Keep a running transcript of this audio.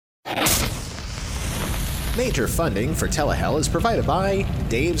Major funding for Telehell is provided by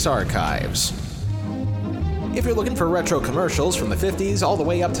Dave's Archives. If you're looking for retro commercials from the 50s all the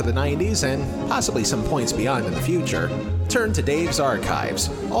way up to the 90s and possibly some points beyond in the future, turn to Dave's Archives.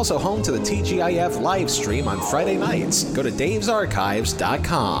 Also home to the TGIF live stream on Friday nights. Go to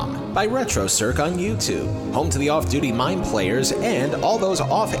davesarchives.com. By Retro Circ on YouTube. Home to the off-duty Mime Players and all those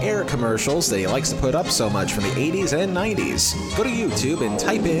off-air commercials that he likes to put up so much from the 80s and 90s. Go to YouTube and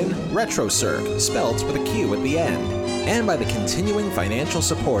type in Retro Circ, spelt with a Q at the end. And by the continuing financial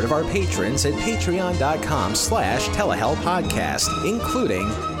support of our patrons at patreon.com/Telehell Podcast, including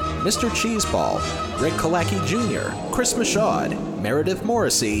Mr. Cheeseball, Rick Kalacki Jr., Chris Michaud, Meredith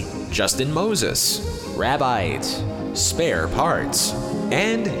Morrissey, Justin Moses, Rabite, Spare Parts,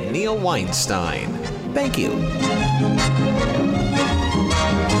 and Neil Weinstein. Thank you.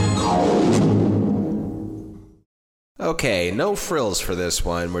 Okay, no frills for this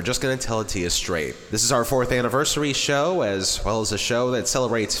one. We're just going to tell it to you straight. This is our 4th anniversary show, as well as a show that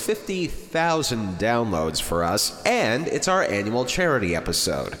celebrates 50,000 downloads for us, and it's our annual charity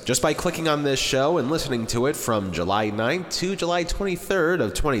episode. Just by clicking on this show and listening to it from July 9th to July 23rd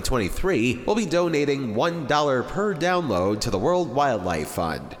of 2023, we'll be donating $1 per download to the World Wildlife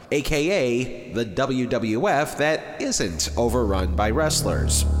Fund, aka the WWF that isn't overrun by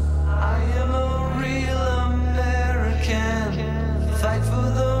wrestlers. I am a real fight for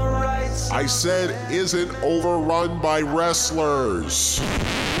the rights. I said isn't overrun by wrestlers.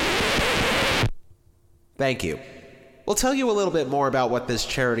 Thank you. We'll tell you a little bit more about what this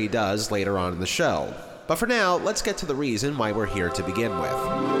charity does later on in the show. But for now, let's get to the reason why we're here to begin with.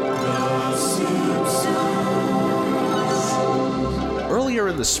 Earlier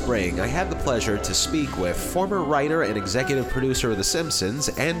in the spring, I had the pleasure to speak with former writer and executive producer of The Simpsons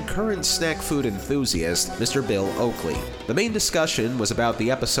and current snack food enthusiast, Mr. Bill Oakley. The main discussion was about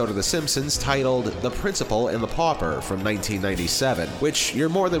the episode of The Simpsons titled The Principal and the Pauper from 1997, which you're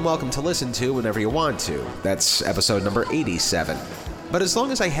more than welcome to listen to whenever you want to. That's episode number 87. But as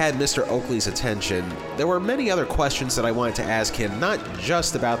long as I had Mr. Oakley's attention, there were many other questions that I wanted to ask him, not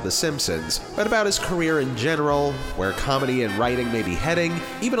just about The Simpsons, but about his career in general, where comedy and writing may be heading,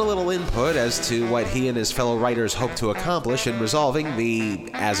 even a little input as to what he and his fellow writers hope to accomplish in resolving the,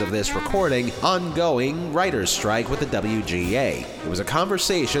 as of this recording, ongoing writer's strike with the WGA. It was a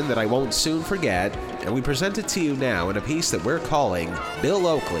conversation that I won't soon forget, and we present it to you now in a piece that we're calling Bill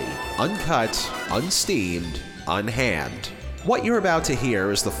Oakley, Uncut, Unsteamed, Unhammed. What you're about to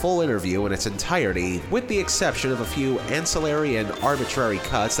hear is the full interview in its entirety, with the exception of a few ancillary and arbitrary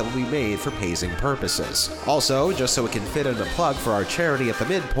cuts that will be made for pacing purposes. Also, just so it can fit in a plug for our charity at the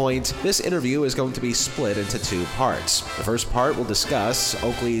midpoint, this interview is going to be split into 2 parts. The first part will discuss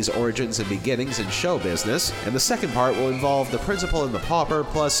Oakley's origins and beginnings in show business, and the second part will involve The Principal and the Pauper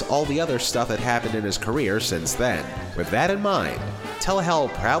plus all the other stuff that happened in his career since then. With that in mind,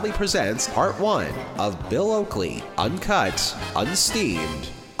 Telehell proudly presents Part 1 of Bill Oakley, Uncut, Unsteamed,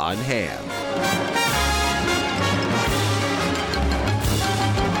 Unhammed.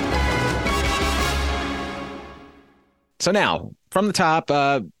 So now, from the top,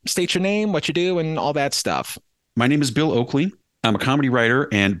 state your name, what you do, and all that stuff. My name is Bill Oakley. I'm a comedy writer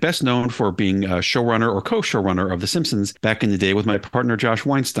and best known for being a showrunner or co-showrunner of The Simpsons back in the day with my partner, Josh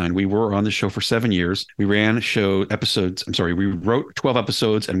Weinstein. We were on the show for 7 years. We we wrote 12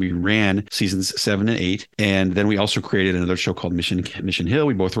 episodes and we ran seasons 7 and 8. And then we also created another show called Mission Hill.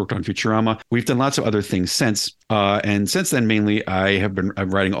 We both worked on Futurama. We've done lots of other things since. And since then, mainly, I'm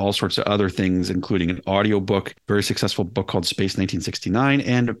writing all sorts of other things, including an audiobook, very successful book called Space 1969,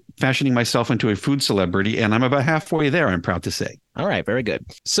 and fashioning myself into a food celebrity. And I'm about halfway there, I'm proud to say. All right, very good.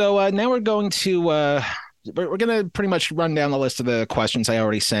 So now we're going to we're going to pretty much run down the list of the questions I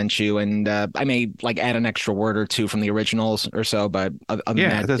already sent you, and I may add an extra word or two from the originals or so, but other than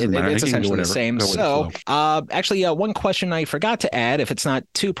that, it's essentially the same. So actually, one question I forgot to add, if it's not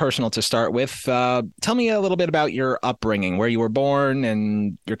too personal to start with, tell me a little bit about your upbringing, where you were born,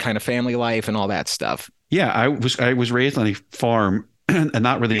 and your kind of family life, and all that stuff. Yeah, I was raised on a farm. And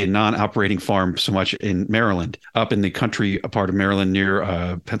not really a non-operating farm so much in Maryland, up in the country part of Maryland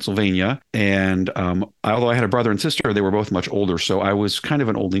near Pennsylvania. And although I had a brother and sister, they were both much older. So I was kind of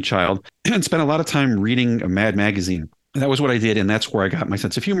an only child and spent a lot of time reading Mad Magazine. That was what I did, and that's where I got my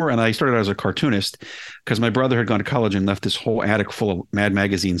sense of humor. And I started out as a cartoonist because my brother had gone to college and left this whole attic full of Mad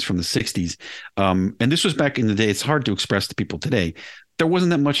magazines from the 60s. And this was back in the day. It's hard to express to people today. There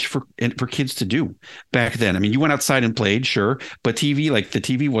wasn't that much for kids to do back then. I mean, you went outside and played, sure, but the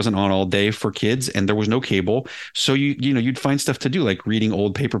TV wasn't on all day for kids, and there was no cable. So you'd find stuff to do, like reading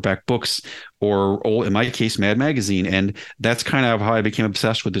old paperback books or in my case, Mad Magazine. And that's kind of how I became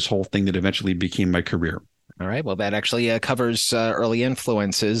obsessed with this whole thing that eventually became my career. All right. Well, that actually covers early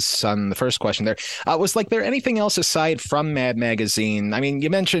influences on the first question there. Was like there anything else aside from Mad Magazine? I mean,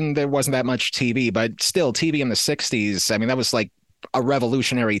 you mentioned there wasn't that much TV, but still TV in the 60s. I mean, that was like a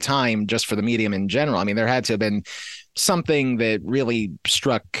revolutionary time just for the medium in general. I mean, there had to have been something that really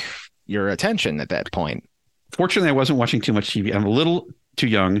struck your attention at that point. Fortunately, I wasn't watching too much TV. I'm a little too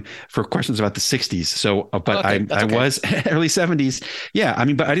young for questions about the 60s. So, but Okay, that's I okay. was early 70s. Yeah, I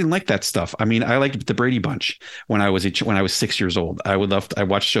mean, but I didn't like that stuff. I mean, I liked the Brady Bunch when I was 6 years old. I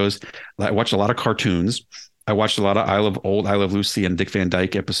watched shows. I watched a lot of cartoons. I watched a lot of I Love Lucy and Dick Van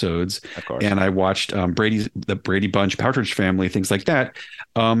Dyke episodes. Of course. And I watched the Brady Bunch, Partridge Family, things like that.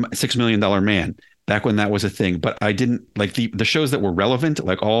 $6 Million Man, back when that was a thing. But I didn't like the shows that were relevant,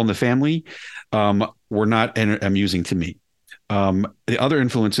 like All in the Family, were not amusing to me. The other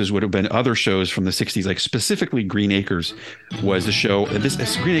influences would have been other shows from the 60s, like specifically Green Acres was the show.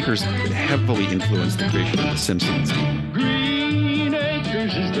 Green Acres heavily influenced the creation of The Simpsons. Green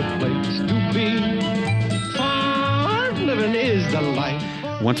Acres is the place to be. Farm living is the life.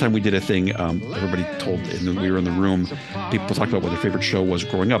 One time we did a thing, everybody told, and we were in the room, people talked about what their favorite show was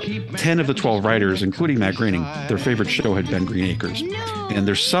growing up. 10 of the 12 writers, including Matt Groening, their favorite show had been Green Acres. And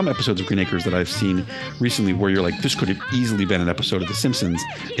there's some episodes of Green Acres that I've seen recently where you're like, this could have easily been an episode of The Simpsons,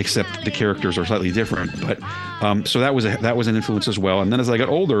 except the characters are slightly different. But so that was an influence as well. And then as I got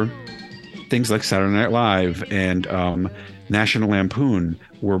older, things like Saturday Night Live and National Lampoon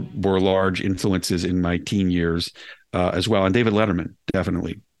were large influences in my teen years. As well, and David Letterman,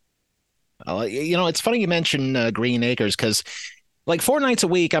 definitely. It's funny you mention Green Acres because, like 4 nights a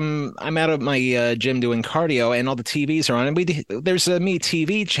week, I'm out at my gym doing cardio, and all the TVs are on, and there's a Me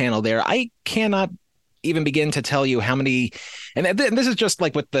TV channel there. I cannot even begin to tell you how many, and this is just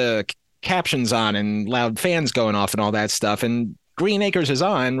like with the captions on and loud fans going off and all that stuff. And Green Acres is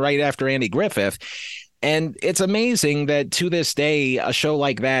on right after Andy Griffith. And it's amazing that to this day, a show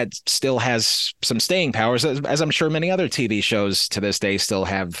like that still has some staying power, as I'm sure many other TV shows to this day still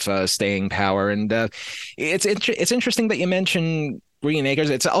have staying power. And it's interesting that you mention Green Acres.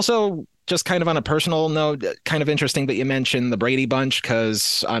 It's also just kind of on a personal note, kind of interesting that you mentioned the Brady Bunch,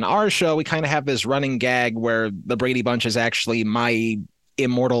 because on our show, we kind of have this running gag where the Brady Bunch is actually my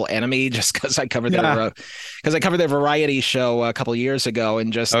immortal enemy, just because I covered their variety show a couple years ago,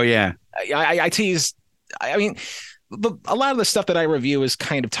 and just I teased. I mean, a lot of the stuff that I review is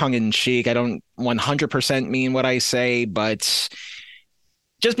kind of tongue in cheek. I don't 100% mean what I say, but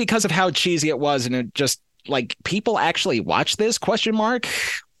just because of how cheesy it was, and it just like people actually watch this ?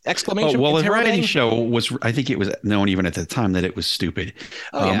 Exclamation. Oh, well, the variety show was, I think it was known even at the time that it was stupid.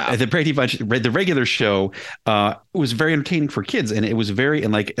 The Brady Bunch, the regular show was very entertaining for kids. And it was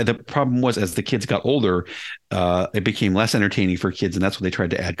and like the problem was as the kids got older, it became less entertaining for kids. And that's when they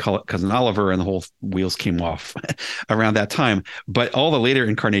tried to add Cousin Oliver, and the whole wheels came off around that time. But all the later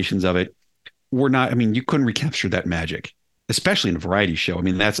incarnations of it were not, I mean, you couldn't recapture that magic, especially in a variety show. I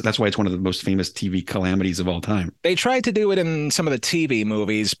mean, that's why it's one of the most famous TV calamities of all time. They tried to do it in some of the TV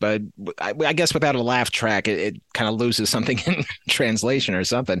movies, but I guess without a laugh track, it kind of loses something in translation or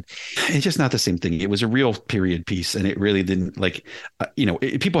something. It's just not the same thing. It was a real period piece, and it really didn't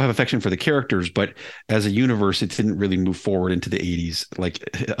people have affection for the characters, but as a universe, it didn't really move forward into the 80s like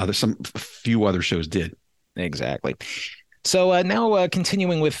some few other shows did. Exactly. So now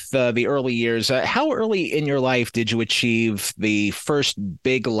continuing with the early years, how early in your life did you achieve the first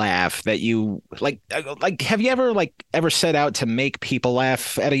big laugh that you like? Have you ever set out to make people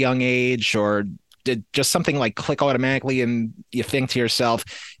laugh at a young age, or did just something like click automatically and you think to yourself,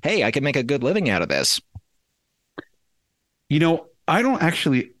 hey, I can make a good living out of this? I don't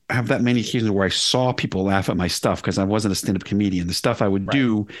actually have that many occasions where I saw people laugh at my stuff because I wasn't a stand-up comedian. The stuff I would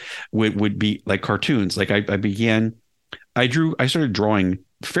do would be like cartoons. Like I started drawing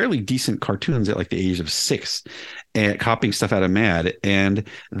fairly decent cartoons at like the age of 6 and copying stuff out of Mad. And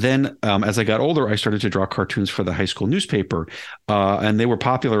then as I got older, I started to draw cartoons for the high school newspaper. And they were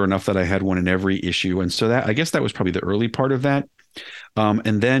popular enough that I had one in every issue. And so I guess that was probably the early part of that.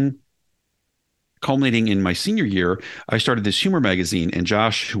 And then culminating in my senior year, I started this humor magazine, and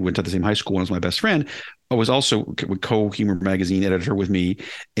Josh, who went to the same high school and was my best friend, was also co-humor magazine editor with me.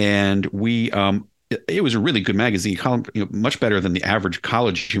 And it was a really good magazine, much better than the average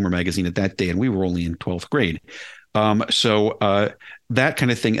college humor magazine at that day. And we were only in 12th grade. So that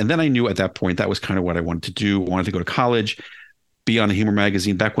kind of thing. And then I knew at that point, that was kind of what I wanted to do. I wanted to go to college, be on a humor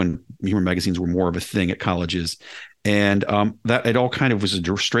magazine back when humor magazines were more of a thing at colleges. And that it all kind of was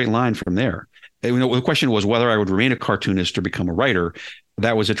a straight line from there. The question was whether I would remain a cartoonist or become a writer.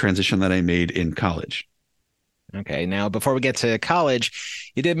 That was a transition that I made in college. Okay. Now, before we get to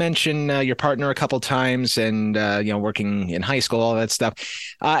college, you did mention your partner a couple times and, working in high school, all that stuff.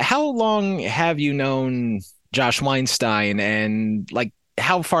 How long have you known Josh Weinstein and like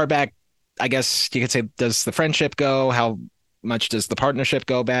how far back, I guess you could say, does the friendship go? How much does the partnership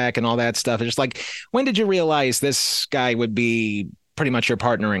go back and all that stuff? It's just like, when did you realize this guy would be pretty much your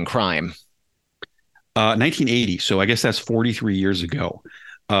partner in crime? 1980. So I guess that's 43 years ago.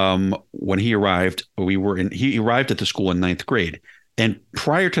 When he arrived, he arrived at the school in ninth grade. And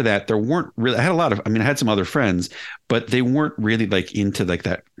prior to that, there weren't really, I had some other friends, but they weren't really like into like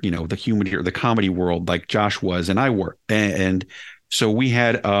that, the humor or the comedy world like Josh was and I were. And so we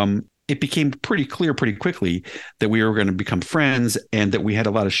had, it became pretty clear pretty quickly that we were going to become friends and that we had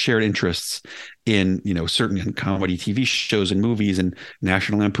a lot of shared interests in, certain comedy TV shows and movies and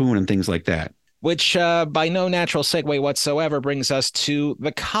National Lampoon and things like that. Which, by no natural segue whatsoever, brings us to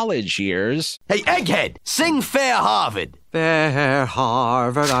the college years. Hey, Egghead, sing Fair Harvard. Fair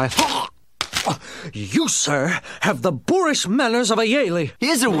Harvard, You, sir, have the boorish manners of a Yaley.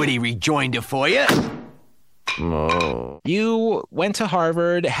 Here's a witty rejoinder for you. You went to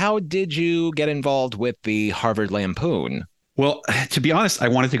Harvard. How did you get involved with the Harvard Lampoon? Well, to be honest, I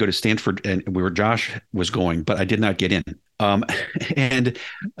wanted to go to Stanford and where Josh was going, but I did not get in. And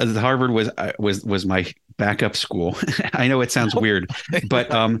Harvard was my backup school. I know it sounds weird, but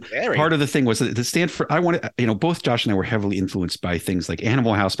part of the thing was that the Stanford, I wanted, both Josh and I were heavily influenced by things like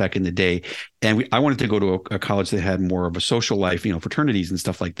Animal House back in the day. And I wanted to go to a college that had more of a social life, fraternities and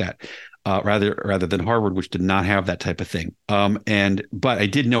stuff like that. Rather than Harvard, which did not have that type of thing. But I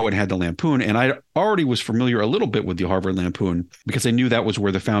did know it had the Lampoon, and I already was familiar a little bit with the Harvard Lampoon because I knew that was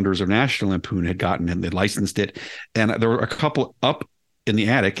where the founders of National Lampoon had gotten and they licensed it. And there were a couple up in the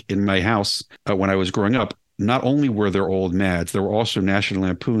attic in my house when I was growing up. Not only were there old Mads, there were also National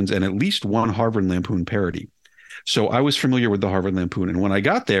Lampoons and at least one Harvard Lampoon parody. So I was familiar with the Harvard Lampoon. And when I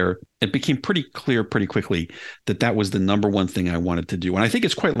got there, it became pretty clear pretty quickly that was the number one thing I wanted to do. And I think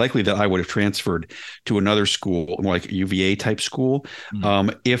it's quite likely that I would have transferred to another school, more like a UVA type school,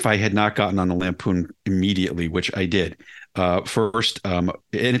 if I had not gotten on the Lampoon immediately, which I did. First, and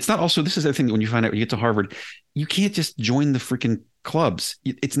it's not also, this is the thing that when you find out you get to Harvard, you can't just join the freaking clubs.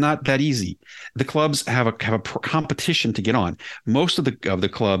 It's not that easy. The clubs have a competition to get on. Most of the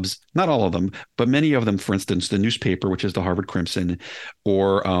clubs, not all of them, but many of them, for instance, the newspaper, which is the Harvard Crimson,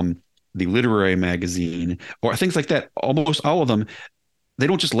 or the literary magazine, or things like that, almost all of them, they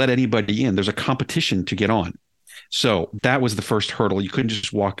don't just let anybody in. There's a competition to get on. So that was the first hurdle. You couldn't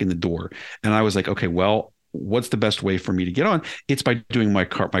just walk in the door. And I was like, okay, well, what's the best way for me to get on? It's by doing my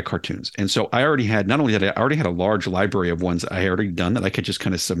cartoons. And so I already had, not only that, I already had a large library of ones I had already done that I could just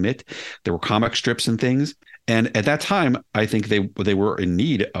kind of submit. There were comic strips and things. And at that time, I think they were in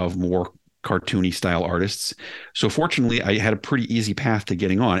need of more cartoony style artists. So fortunately, I had a pretty easy path to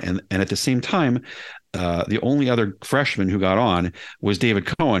getting on. And at the same time, the only other freshman who got on was David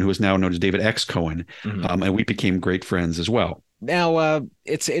Cohen, who is now known as David X. Cohen. And we became great friends as well. Now,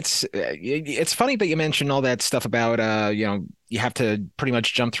 it's funny that you mentioned all that stuff about, you have to pretty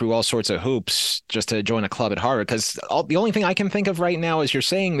much jump through all sorts of hoops just to join a club at Harvard. Because the only thing I can think of right now as you're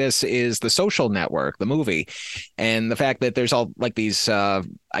saying this is The Social Network, the movie, and the fact that there's all like these, I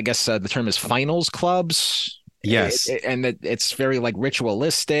guess the term is finals clubs. Yes. And that it's very like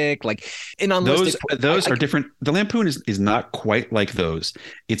ritualistic, like in unlisted. Those are different. The Lampoon is not quite like those.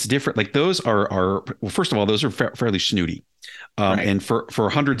 It's different. Like those are well, first of all, those are fairly snooty. Right. And for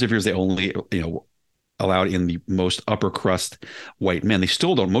hundreds of years, they only, allowed in the most upper crust white men. They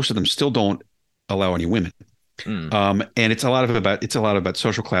still don't. Most of them still don't allow any women. And it's a lot about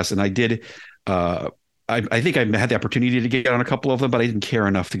social class. And I did. I think I had the opportunity to get on a couple of them, but I didn't care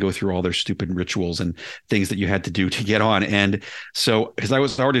enough to go through all their stupid rituals and things that you had to do to get on. And so, because I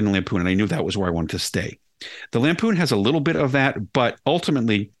was already in the Lampoon, and I knew that was where I wanted to stay. The Lampoon has a little bit of that, but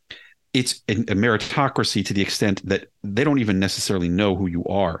ultimately, it's a meritocracy to the extent that they don't even necessarily know who you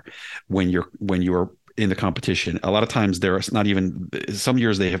are when you're in the competition. A lot of times there's not even, some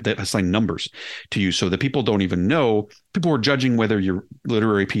years they assign numbers to you so that people don't even know. People who are judging whether your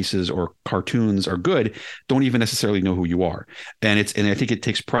literary pieces or cartoons are good don't even necessarily know who you are. And I think it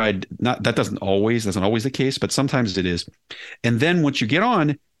takes pride. That's not always the case, but sometimes it is. And then once you get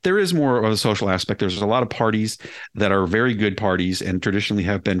on, there is more of a social aspect. There's a lot of parties that are very good parties and traditionally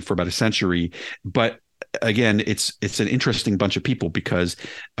have been for about a century. But again, it's an interesting bunch of people because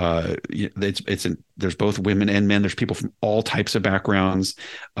there's both women and men. There's people from all types of backgrounds,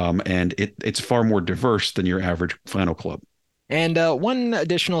 and it's far more diverse than your average flannel club. And one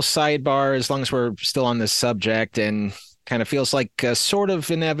additional sidebar, as long as we're still on this subject, and kind of feels like a sort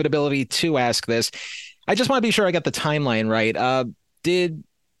of inevitability to ask this. I just want to be sure I got the timeline right. Did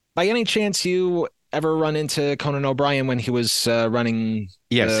by any chance you ever run into Conan O'Brien when he was running?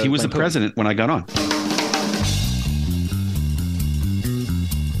 Yes, he was the president when I got on.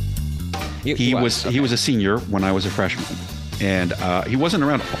 He was a senior when I was a freshman, and he wasn't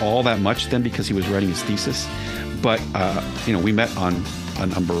around all that much then because he was writing his thesis. But we met on a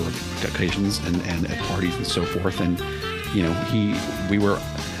number of occasions and at parties and so forth. And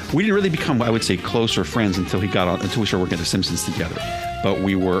we didn't really become, I would say, closer friends until we started working at The Simpsons together. But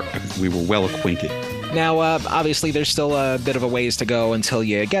we were well acquainted. Now, obviously, there's still a bit of a ways to go until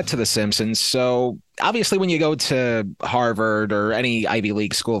you get to The Simpsons. So, obviously, when you go to Harvard or any Ivy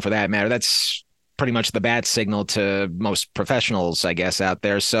League school for that matter, that's pretty much the bat signal to most professionals, I guess, out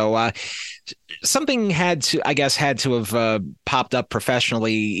there. So, something had to have popped up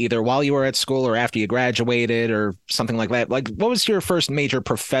professionally either while you were at school or after you graduated or something like that. Like, what was your first major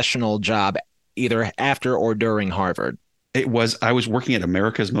professional job, either after or during Harvard? I was working at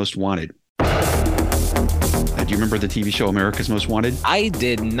America's Most Wanted. Do you remember the TV show America's Most Wanted? I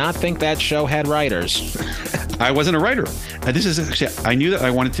did not think that show had writers. I wasn't a writer. This is actually, I knew that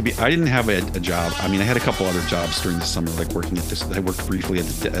I wanted to be, I didn't have a job. I mean, I had a couple other jobs during the summer, like working at this, I worked briefly at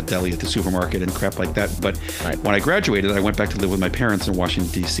the deli at the supermarket and crap like that. But when I graduated, I went back to live with my parents in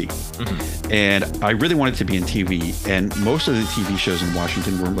Washington, D.C. Mm-hmm. And I really wanted to be in TV. And most of the TV shows in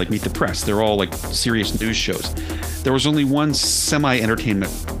Washington were like Meet the Press. They're all like serious news shows. There was only one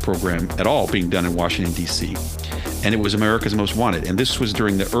semi-entertainment program at all being done in Washington, D.C., and it was America's Most Wanted. And this was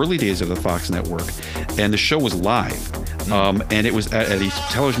during the early days of the Fox network. And the show was live. And it was at a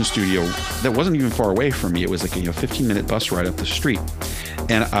television studio that wasn't even far away from me. It was like a 15-minute bus ride up the street.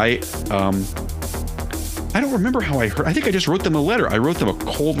 And I don't remember how I heard. I think I just wrote them a letter. I wrote them a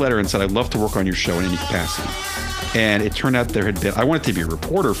cold letter and said, I'd love to work on your show in any capacity. And it turned out I wanted to be a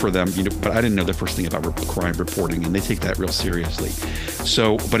reporter for them, but I didn't know the first thing about crime reporting, and they take that real seriously.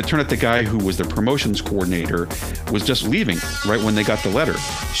 So, but it turned out the guy who was the promotions coordinator was just leaving right when they got the letter.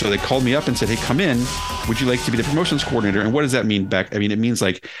 So they called me up and said, hey, come in. Would you like to be the promotions coordinator? And what does that mean back? I mean, it means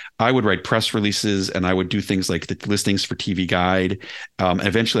like I would write press releases and I would do things like the listings for TV Guide.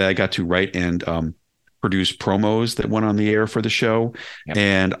 Eventually I got to write and produce promos that went on the air for the show. Yep.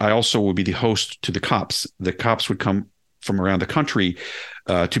 And I also would be the host to the cops. The cops would come from around the country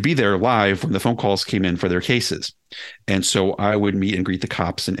to be there live when the phone calls came in for their cases. And so I would meet and greet the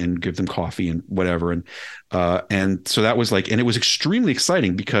cops and give them coffee and whatever. And so that was like, and it was extremely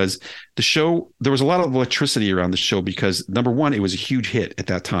exciting because the show, there was a lot of electricity around the show because number one, it was a huge hit at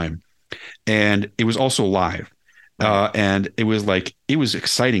that time. And it was also live. And it was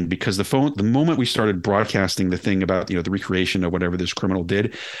exciting because the moment we started broadcasting the thing about, the recreation of whatever this criminal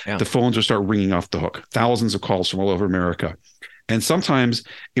did, the phones would start ringing off the hook, thousands of calls from all over America. And sometimes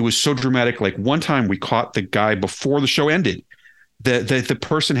it was so dramatic. Like one time we caught the guy before the show ended. The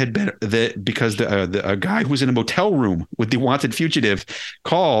person had been because a guy who was in a motel room with the wanted fugitive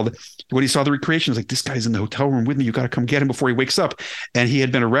called when he saw the recreations, like, this guy's in the hotel room with me. You got to come get him before he wakes up. And he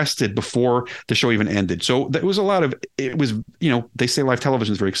had been arrested before the show even ended. So there was they say live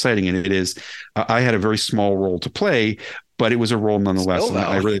television is very exciting, and it is. I had a very small role to play, but it was a role nonetheless. And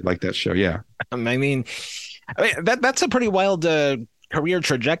I really liked that show. Yeah. I mean that's a pretty wild career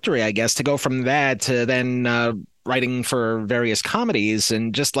trajectory, I guess, to go from that to then writing for various comedies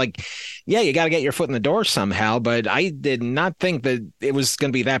and just like, you got to get your foot in the door somehow. But I did not think that it was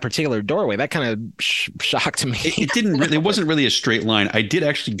going to be that particular doorway. That kind of shocked me. It wasn't really a straight line. I did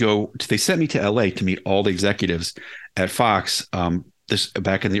actually they sent me to LA to meet all the executives at Fox this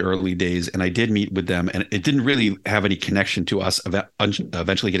back in the early days. And I did meet with them, and it didn't really have any connection to us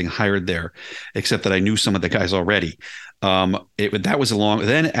eventually getting hired there, except that I knew some of the guys already. That was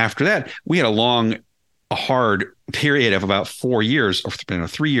then after that, we had a hard period of about 4 years or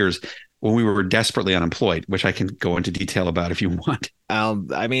 3 years when we were desperately unemployed, which I can go into detail about if you want.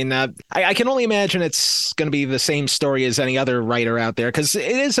 I can only imagine it's going to be the same story as any other writer out there, because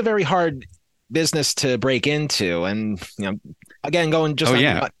it is a very hard business to break into. And, again, going just. Oh,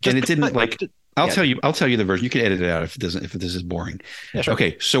 yeah. And it didn't I'll tell you the version. You can edit it out if this is boring. Yeah, sure.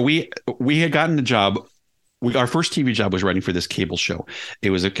 Okay. So we had gotten the job. Our first TV job was writing for this cable show. It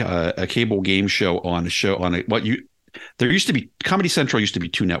was a cable game show there used to be Comedy Central used to be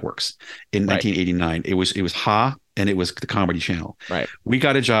two networks in 1989. It was Ha and it was the Comedy Channel. Right. We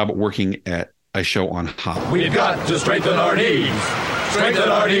got a job working at a show on Ha. We've got to strengthen our knees. Strengthen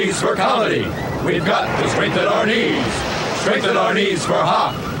our knees for comedy. We've got to strengthen our knees. Strengthen our knees for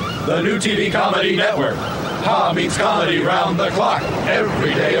Ha, the new TV comedy network. Ha meets comedy round the clock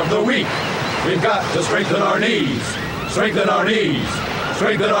every day of the week. We've got to strengthen our knees. Strengthen our knees.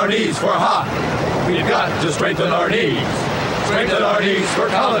 strengthen our knees for hock. We've got to strengthen our knees. Strengthen our knees for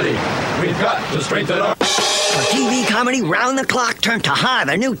comedy. We've got to strengthen our... For TV comedy round the clock, turn to Ha,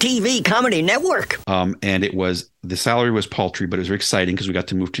 the new TV comedy network. And it was, the salary was paltry, but it was very exciting because we got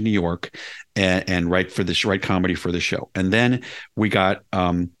to move to New York and write comedy for the show. And then we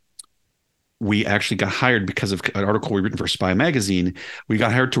actually got hired because of an article we written for Spy Magazine. We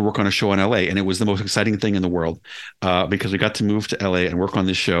got hired to work on a show in LA, and it was the most exciting thing in the world because we got to move to LA and work on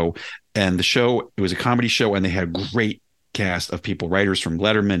this show. And the show, it was a comedy show, and they had a great cast of people, writers from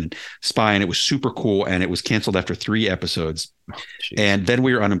Letterman and Spy, and it was super cool. And it was canceled after 3 episodes. And then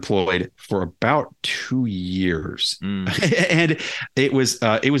we were unemployed for about 2 years. And it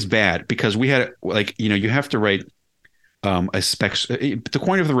was bad because we had, like, you have to write a spec. The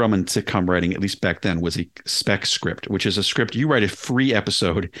coin of the realm in sitcom writing, at least back then, was a spec script, which is a script you write a free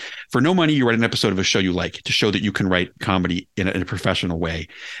episode for no money. You write an episode of a show you like to show that you can write comedy in a professional way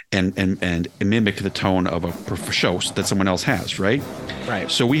and mimic the tone of a show that someone else has. Right.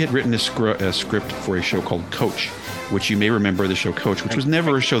 So we had written a script for a show called Coach, which you may remember, the show Coach, which was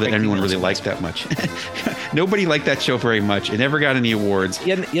never a show that anyone really liked that much. Nobody liked that show very much. It never got any awards.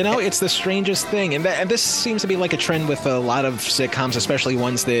 It's the strangest thing. And this seems to be like a trend with a lot of sitcoms, especially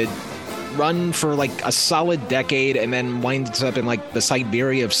ones that run for like a solid decade and then winds up in like the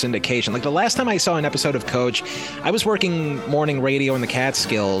Siberia of syndication. Like the last time I saw an episode of Coach, I was working morning radio in the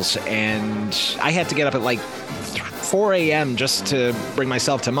Catskills, and I had to get up at like 4 a.m. just to bring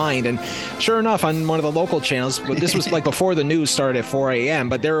myself to mind. And sure enough, on one of the local channels, but this was like before the news started at 4 a.m.,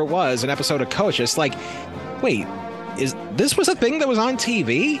 but there it was, an episode of Coach. It's like, wait, this was a thing that was on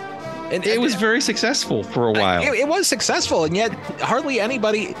TV? And it was very successful for a while. It was successful, and yet hardly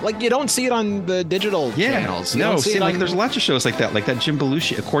anybody, like, you don't see it on the digital channels. There's lots of shows like that Jim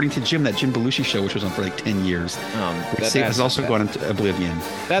Belushi, according to Jim, that Jim Belushi show, which was on for like 10 years. Has also gone into oblivion.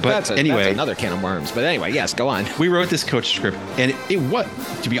 That's another can of worms. But anyway, yes, go on. We wrote this Coach script, and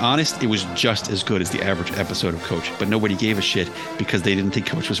to be honest, it was just as good as the average episode of Coach, but nobody gave a shit because they didn't think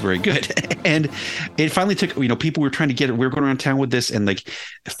Coach was very good. And it finally took, people were trying to get it. We were going around town with this, and like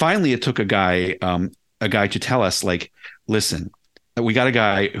finally it took a guy to tell us, like, listen, we got a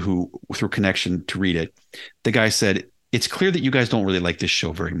guy who, through connection, to read it. The guy said, it's clear that you guys don't really like this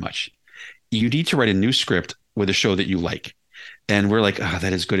show very much. You need to write a new script with a show that you like. And we're like,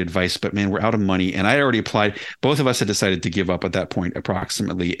 that is good advice, but man, we're out of money. And I already applied. Both of us had decided to give up at that point,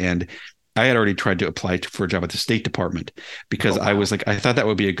 approximately. And I had already tried to apply for a job at the State Department because I was like, I thought that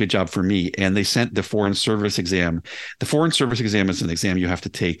would be a good job for me. And they sent the Foreign Service exam. The Foreign Service exam is an exam you have to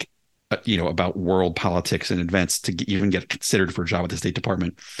take about world politics and events to even get considered for a job at the State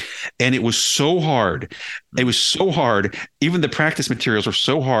Department. And it was so hard. It was so hard. Even the practice materials were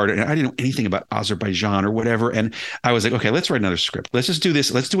so hard. And I didn't know anything about Azerbaijan or whatever. And I was like, okay, let's write another script. Let's just do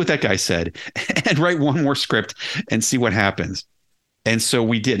this. Let's do what that guy said and write one more script and see what happens. And so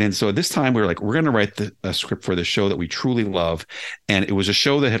we did. And so this time we were like, we're going to write a script for the show that we truly love. And it was a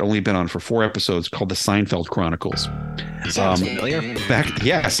show that had only been on for 4 episodes called The Seinfeld Chronicles. Sounds familiar.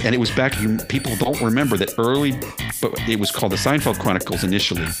 Yes. And it was back, people don't remember that early, but it was called The Seinfeld Chronicles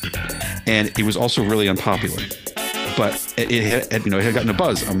initially. And it was also really unpopular. But it had gotten a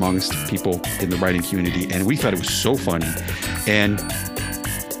buzz amongst people in the writing community. And we thought it was so funny. And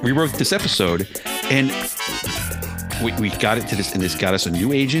we wrote this episode, and we got it to this, and this got us a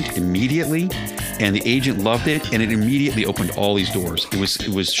new agent immediately, and the agent loved it, and it immediately opened all these doors.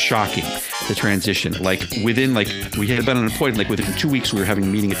 It was shocking, the transition. Like within, we had been unemployed, and within 2 weeks we were having a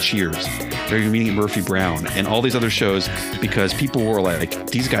meeting at Cheers, we were having a meeting at Murphy Brown, and all these other shows, because people were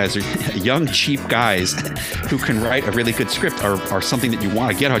like, these guys are young, cheap guys who can write a really good script are something that you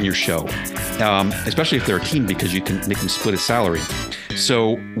want to get on your show, especially if they're a team, because you can make them split a salary.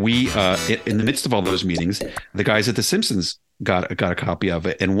 So we, in the midst of all those meetings, the guys at The Simpsons got a copy of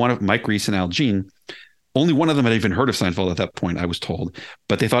it, and one of Mike Reese and Al Jean, only one of them had even heard of Seinfeld at that point, I was told,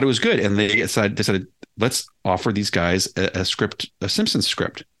 but they thought it was good, and they decided, let's offer these guys a Simpsons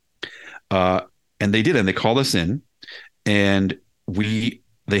script, and they did, and they called us in, and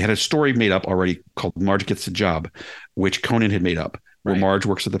they had a story made up already called Marge Gets the Job, which Conan had made up, where Marge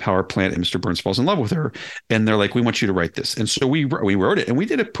works at the power plant and Mr. Burns falls in love with her. And they're like, we want you to write this. And so we wrote it, and we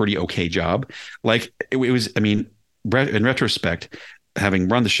did a pretty okay job. Like it was, in retrospect, having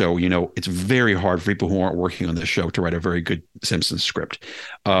run the show, it's very hard for people who aren't working on the show to write a very good Simpsons script.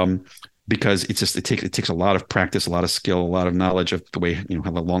 Because it takes a lot of practice, a lot of skill, a lot of knowledge of the way, how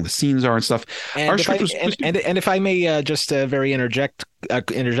long the scenes are and stuff. And if I may just interject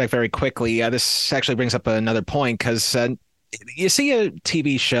very quickly, this actually brings up another point, because you see a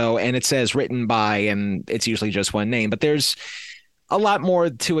TV show and it says written by, and it's usually just one name, but there's a lot more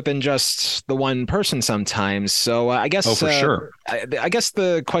to it than just the one person sometimes. So I guess for sure. I guess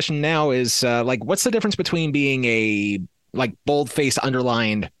the question now is like, what's the difference between being a like bold-faced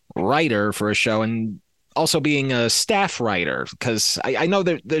underlined writer for a show and also being a staff writer? Because I know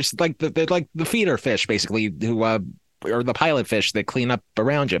there's like the feeder fish basically who or the pilot fish that clean up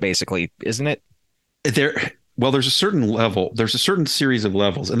around you basically, isn't it? Well, there's a certain level, there's a certain series of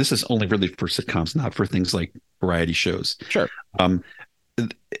levels, and this is only really for sitcoms, not for things like variety shows. Sure.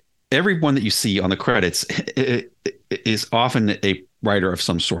 Everyone that you see on the credits is often a writer of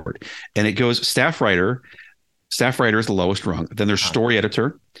some sort, and it goes staff writer. Staff writer is the lowest rung. Then there's story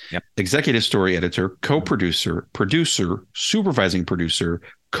editor, executive story editor, co-producer, producer, supervising producer,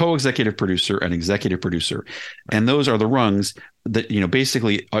 co-executive producer, and executive producer. And those are the rungs that,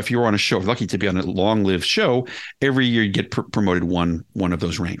 basically, if you're on a show, lucky to be on a long-lived show, every year you get promoted one of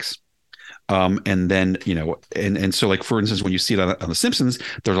those ranks. And then, and so like, for instance, when you see it on The Simpsons,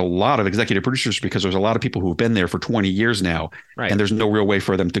 there's a lot of executive producers because there's a lot of people who have been there for 20 years now. Right. And there's no way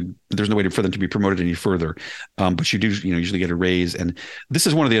for them to be promoted any further. But you do, usually get a raise. And this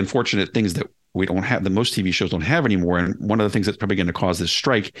is one of the unfortunate things that we don't have, that most TV shows don't have anymore. And one of the things that's probably going to cause this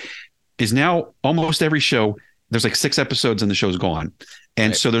strike is now almost every show, there's like 6 episodes and the show's gone.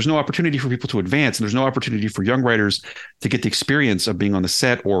 And so there's no opportunity for people to advance, and there's no opportunity for young writers to get the experience of being on the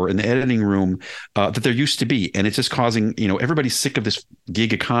set or in the editing room that there used to be. And it's just causing, everybody's sick of this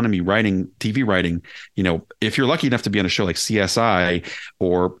gig economy writing, TV writing. If you're lucky enough to be on a show like CSI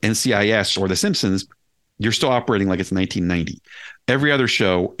or NCIS or The Simpsons, you're still operating like it's 1990. Every other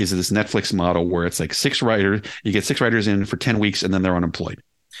show is this Netflix model where it's like 6 writers, you get 6 writers in for 10 weeks and then they're unemployed.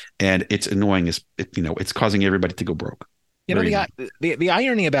 And it's annoying. It's causing everybody to go broke. The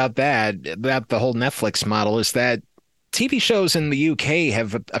irony about the whole Netflix model is that TV shows in the UK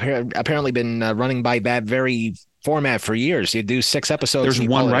have apparently been running by that very format for years. You do 6 episodes. There's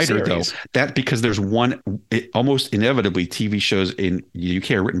one writer though. That because there's almost inevitably TV shows in the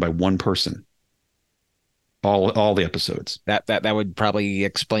UK are written by one person. All the episodes. That would probably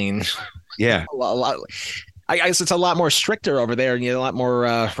explain. Yeah. a lot. I guess it's a lot more stricter over there and a lot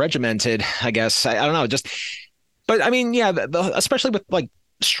more regimented. I guess I don't know. But I mean, yeah, especially with like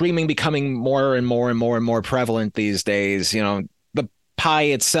streaming becoming more and more prevalent these days, the pie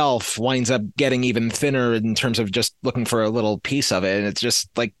itself winds up getting even thinner in terms of just looking for a little piece of it. And it's just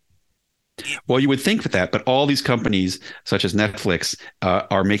like, well, you would think that, but all these companies such as Netflix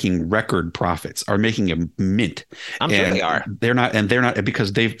are making record profits, are making a mint. I'm sure they are. They're not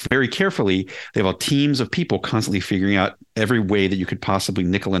because they very carefully, they have teams of people constantly figuring out every way that you could possibly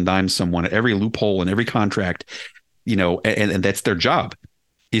nickel and dime someone at every loophole and every contract, and that's their job,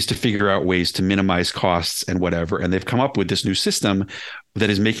 is to figure out ways to minimize costs and whatever. And they've come up with this new system that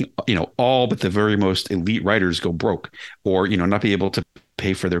is making, all but the very most elite writers go broke or, not be able to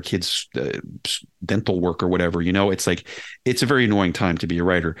pay for their kids' dental work or whatever. It's like, it's a very annoying time to be a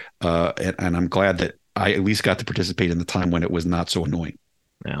writer. And I'm glad that I at least got to participate in the time when it was not so annoying.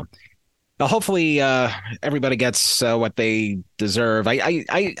 Yeah. Well, hopefully everybody gets what they deserve.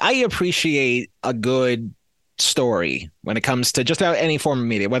 I appreciate a good story when it comes to just about any form of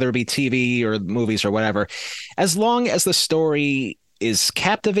media, whether it be TV or movies or whatever, as long as the story is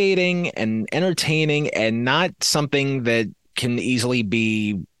captivating and entertaining and not something that can easily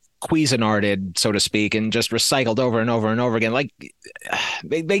be Cuisinarted, so to speak, and just recycled over and over and over again. Like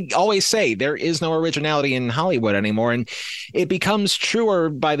they always say, there is no originality in Hollywood anymore. And it becomes truer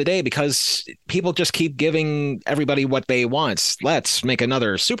by the day because people just keep giving everybody what they want. Let's make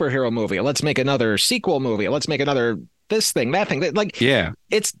another superhero movie. Let's make another sequel movie. Let's make another this thing, that thing. Like, yeah,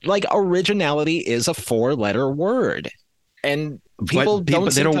 it's like originality is a 4-letter word. And people don't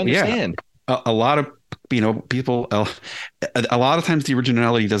seem to understand. Yeah. A lot of people, a lot of times the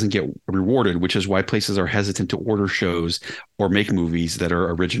originality doesn't get rewarded, which is why places are hesitant to order shows or make movies that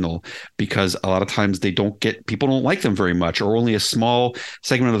are original, because a lot of times people don't like them very much, or only a small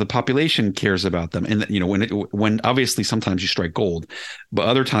segment of the population cares about them. And when obviously sometimes you strike gold, but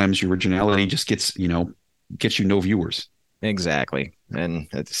other times your originality just gets you no viewers. Exactly. And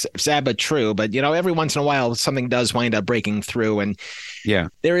it's sad but true. But, every once in a while, something does wind up breaking through. And yeah,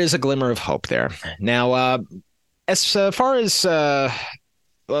 there is a glimmer of hope there. Now, as far as, well,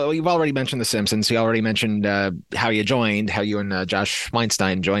 you've already mentioned The Simpsons. You already mentioned how you and Josh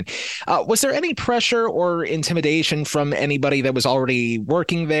Weinstein joined. Was there any pressure or intimidation from anybody that was already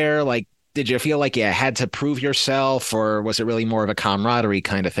working there? Like, did you feel like you had to prove yourself, or was it really more of a camaraderie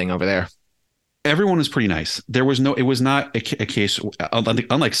kind of thing over there? Everyone was pretty nice. It was not a case,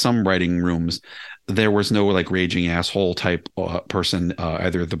 unlike some writing rooms, there was no like raging asshole type person,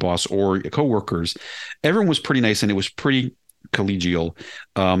 either the boss or coworkers. Everyone was pretty nice, and it was pretty collegial.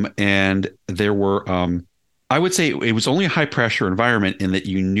 And there were, I would say it was only a high pressure environment in that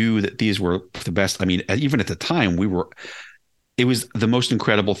you knew that these were the best. I mean, even at the time it was the most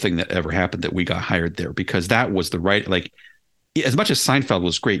incredible thing that ever happened that we got hired there, because that was the right, like, as much as Seinfeld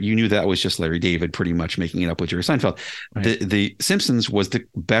was great, you knew that was just Larry David pretty much making it up with Jerry Seinfeld. Right. The Simpsons was the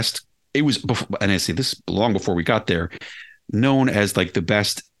best. It was before, and I say this long before we got there, known as like the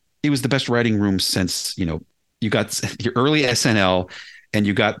best. It was the best writing room since, you got your early SNL, and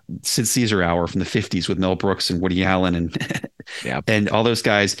you got Sid Caesar Hour from the 50s with Mel Brooks and Woody Allen and and all those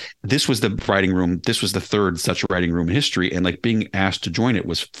guys. This was the writing room. This was the third such writing room in history. And like being asked to join it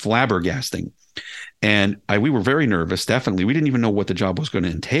was flabbergasting. And we were very nervous. Definitely. We didn't even know what the job was going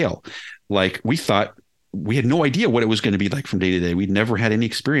to entail. Like we thought, we had no idea what it was going to be like from day to day. We'd never had any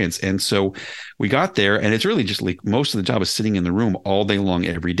experience. And so we got there, and it's really just like most of the job is sitting in the room all day long,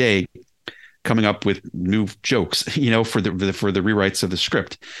 every day, coming up with new jokes, for the rewrites of the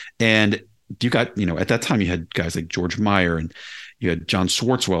script. And you got, at that time you had guys like George Meyer, and you had John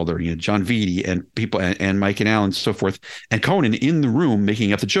Swartzwelder, you had John Vitti, and people and Mike and Alan and so forth, and Conan in the room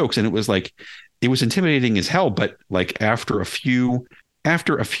making up the jokes. And it was intimidating as hell. But like after a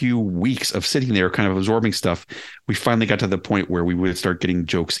few weeks of sitting there kind of absorbing stuff, we finally got to the point where we would start getting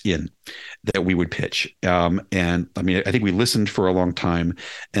jokes in that we would pitch. And I mean, I think we listened for a long time.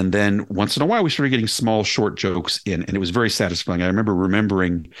 And then once in a while, we started getting small, short jokes in, and it was very satisfying. I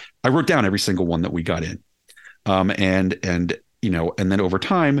remembering, I wrote down every single one that we got in. And then over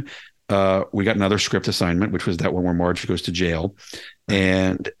time, we got another script assignment, which was that one where Marge goes to jail.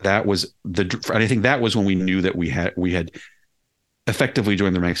 And that was I think that was when we knew that we had effectively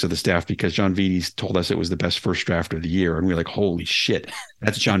joined the ranks of the staff, because John Vitti told us it was the best first draft of the year. And we were like, holy shit,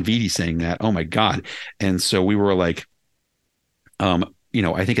 that's John Vitti saying that. Oh my God. And so we were like, I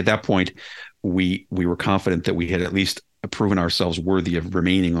think at that point we were confident that we had at least proven ourselves worthy of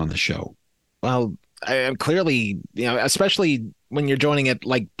remaining on the show. Well, I am clearly, especially when you're joining at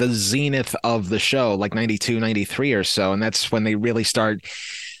like the zenith of the show, like 92, 93 or so. And that's when they really start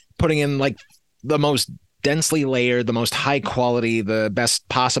putting in like the most densely layered, the most high quality, the best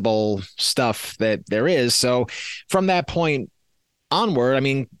possible stuff that there is. So from that point onward, I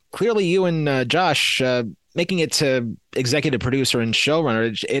mean, clearly you and Josh making it to executive producer and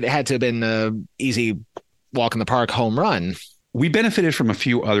showrunner, it had to have been an easy walk in the park home run. We benefited from a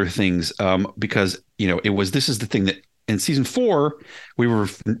few other things because, this is the thing that in season 4, we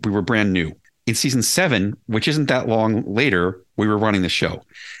were brand new. In season 7, which isn't that long later, we were running the show.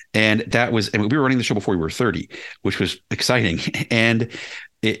 And we were running the show before we were 30, which was exciting. And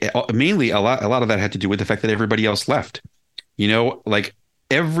mainly a lot of that had to do with the fact that everybody else left. Like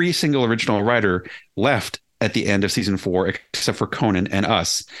every single original writer left at the end of season 4, except for Conan and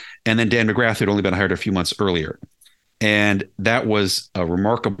us. And then Dan McGrath had only been hired a few months earlier. And that was a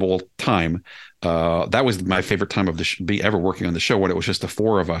remarkable time. That was my favorite time of ever working on the show, when it was just the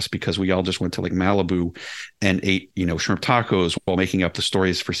 4 of us, because we all just went to like Malibu and ate, shrimp tacos while making up the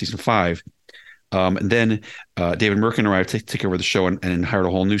stories for season 5. And then David Merkin arrived to take over the show and hired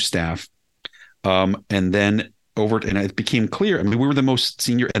a whole new staff. And then and it became clear. I mean, we were the most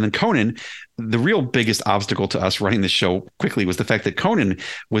senior. And then Conan, the real biggest obstacle to us running the show quickly was the fact that Conan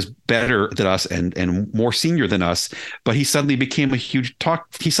was better than us and more senior than us. But he suddenly became he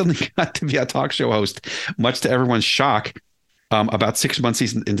suddenly got to be a talk show host, much to everyone's shock, about 6 months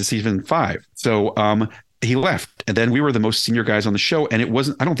into season 5. So he left. And then we were the most senior guys on the show. And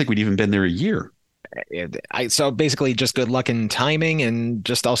I don't think we'd even been there a year. So basically just good luck and timing, and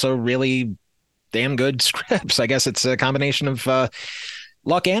just also really damn good scripts. I guess it's a combination of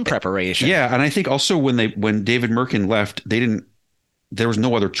luck and preparation. Yeah, and I think also when David Merkin left, there was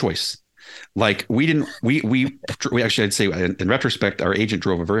no other choice. Like we actually, I'd say in retrospect, our agent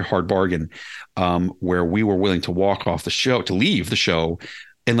drove a very hard bargain where we were willing to walk off the show, to leave the show,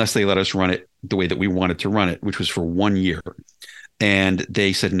 unless they let us run it the way that we wanted to run it, which was for 1 year. And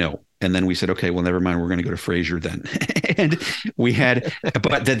they said no. And then we said, okay, well, never mind. We're going to go to Frasier then. And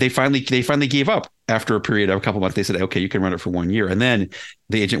but they finally gave up after a period of a couple of months. They said, okay, you can run it for 1 year. And then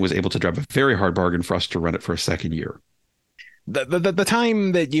the agent was able to drive a very hard bargain for us to run it for a second year. The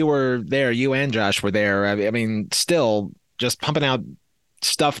time that you were there, you and Josh were there, I mean, still just pumping out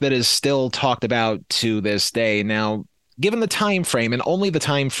stuff that is still talked about to this day. Now, given the time frame, and only the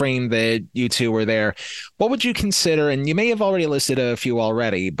time frame that you two were there, what would you consider, and you may have already listed a few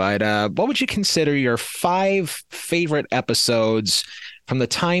already, but what would you consider your 5 favorite episodes from the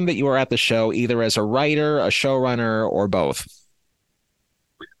time that you were at the show, either as a writer, a showrunner, or both?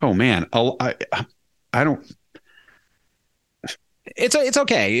 Oh man, I don't. It's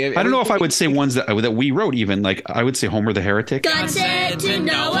okay. I don't know if I would say ones that we wrote even. Like, I would say Homer the Heretic. God said to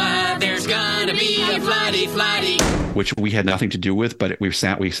Noah, there's gonna be a floody. Which we had nothing to do with, but we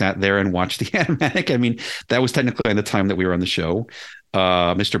sat there and watched the animatic. I mean, that was technically at the time that we were on the show.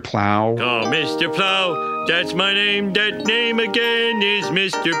 Mr. Plow. Oh, Mr. Plow, that's my name. That name again is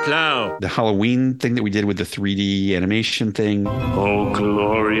Mr. Plow. The Halloween thing that we did with the 3D animation thing. Oh,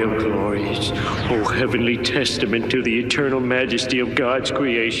 glory of glories. Oh, heavenly testament to the eternal majesty of God's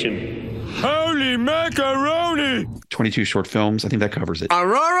creation. Holy macaroni! 22 short films. I think that covers it.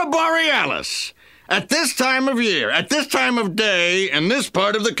 Aurora Borealis. At this time of year, at this time of day, in this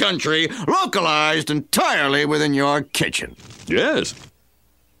part of the country, localized entirely within your kitchen. Yes.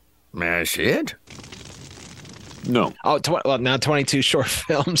 May I see it? No. Oh, now 22 short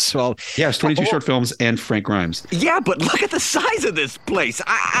films. Well, yes, 22 short films and Frank Grimes. Yeah, but look at the size of this place.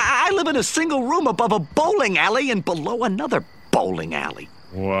 I live in a single room above a bowling alley and below another bowling alley.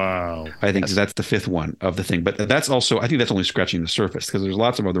 Wow. I think that's the fifth one of the thing. But that's also, I think that's only scratching the surface, because there's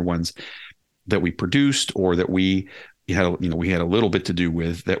lots of other ones that we produced or that we had a little bit to do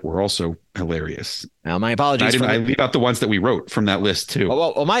with that were also hilarious. Now, my apologies. I leave out the ones that we wrote from that list too.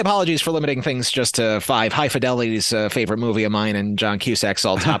 Well, my apologies for limiting things just to 5. High Fidelity's favorite movie of mine, and John Cusack's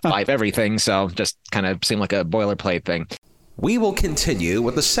all top 5 everything. So just kind of seemed like a boilerplate thing. We will continue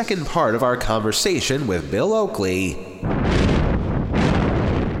with the second part of our conversation with Bill Oakley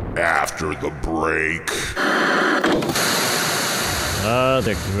after the break. Oh,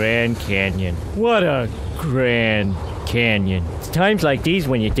 the Grand Canyon. What a Grand Canyon. It's times like these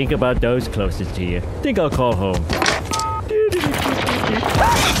when you think about those closest to you. Think I'll call home.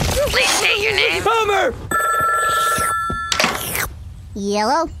 Please say your name. Homer!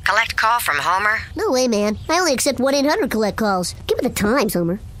 Yellow? Collect call from Homer? No way, man. I only accept 1-800 collect calls. Give it the times,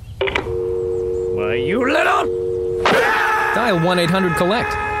 Homer. Why, you little... Dial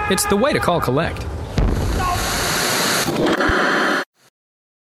 1-800-COLLECT. It's the way to call collect.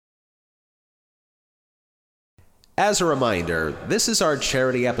 As a reminder, this is our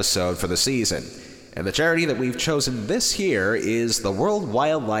charity episode for the season, and the charity that we've chosen this year is the World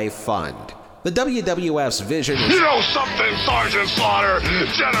Wildlife Fund. The WWF's vision is... You know something, Sergeant Slaughter,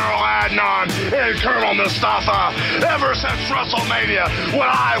 General Adnan, and Colonel Mustafa? Ever since WrestleMania, when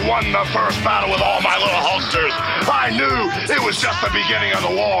I won the first battle with all my little Hulksters, I knew it was just the beginning of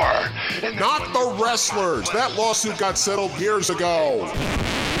the war. Not the wrestlers. That lawsuit got settled years ago.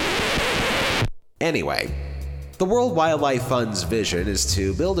 Anyway, the World Wildlife Fund's vision is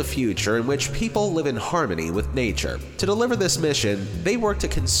to build a future in which people live in harmony with nature. To deliver this mission, they work to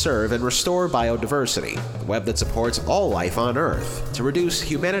conserve and restore biodiversity, the web that supports all life on Earth, to reduce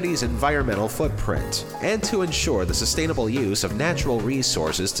humanity's environmental footprint, and to ensure the sustainable use of natural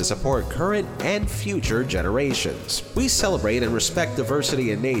resources to support current and future generations. We celebrate and respect diversity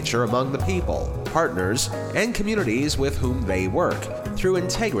in nature among the people, partners, and communities with whom they work. Through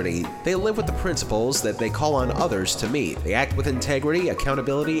integrity, they live with the principles that they call on others to meet. They act with integrity,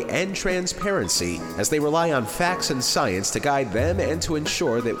 accountability, and transparency as they rely on facts and science to guide them and to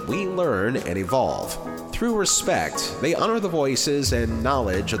ensure that we learn and evolve. Through respect, they honor the voices and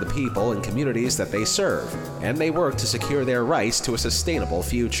knowledge of the people and communities that they serve, and they work to secure their rights to a sustainable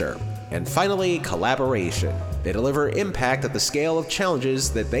future. And finally, collaboration. They deliver impact at the scale of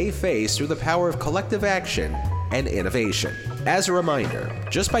challenges that they face through the power of collective action and innovation. As a reminder,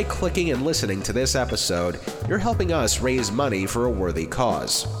 just by clicking and listening to this episode, you're helping us raise money for a worthy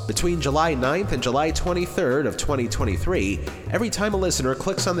cause. Between July 9th and July 23rd of 2023, every time a listener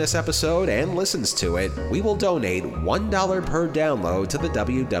clicks on this episode and listens to it, we will donate $1 per download to the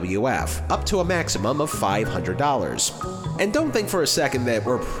WWF, up to a maximum of $500. And don't think for a second that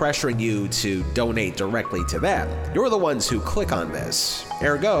we're pressuring you to donate directly to them. You're the ones who click on this.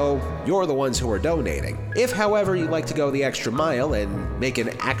 Ergo, you're the ones who are donating. If, however, you'd like to go the extra mile and make an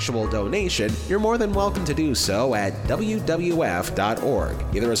actual donation, you're more than welcome to do so at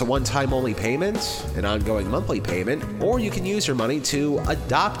WWF.org, either as a one-time only payment, an ongoing monthly payment, or you can use your money to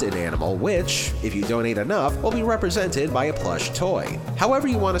adopt an animal, which, if you donate enough, will be represented by a plush toy. However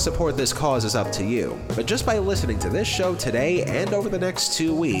you want to support this cause is up to you, but just by listening to this show today and over the next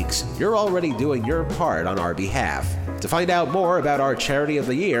 2 weeks, you're already doing your part on our behalf. To find out more about our charity of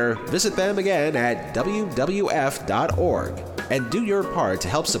the year, visit them again at WWF.org and do your part to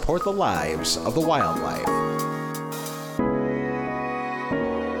help support the lives of the wildlife.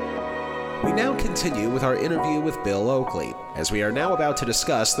 We now continue with our interview with Bill Oakley, as we are now about to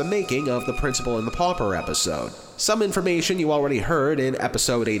discuss the making of the Principal and the Pauper episode. Some information you already heard in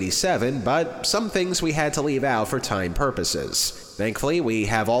episode 87, but some things we had to leave out for time purposes. Thankfully, we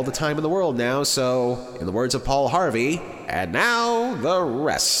have all the time in the world now, so, in the words of Paul Harvey, and now the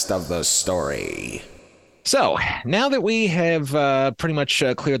rest of the story. So, now that we have pretty much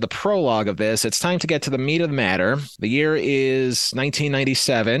cleared the prologue of this, it's time to get to the meat of the matter. The year is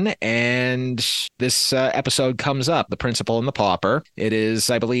 1997, and this episode comes up, The Principal and the Pauper. It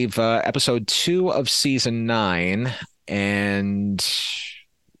is, I believe, episode 2 of season 9, and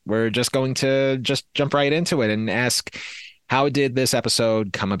we're just going to jump right into it and ask, how did this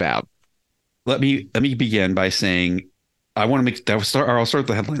episode come about? Let me begin by saying, I'll start with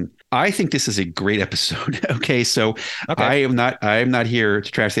the headline. I think this is a great episode. Okay, so okay. I am not here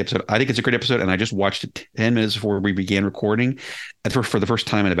to trash the episode. I think it's a great episode, and I just watched it 10 minutes before we began recording for the first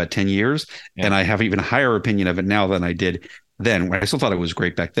time in about 10 years, and I have even a higher opinion of it now than I did then. I still thought it was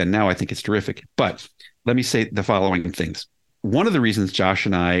great back then. Now I think it's terrific. But let me say the following things. One of the reasons Josh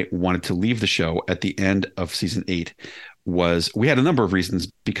and I wanted to leave the show at the end of season 8 was we had a number of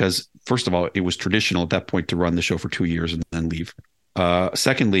reasons, because first of all, it was traditional at that point to run the show for 2 years and then leave.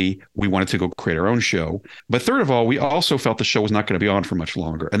 Secondly, we wanted to go create our own show. But third of all, we also felt the show was not going to be on for much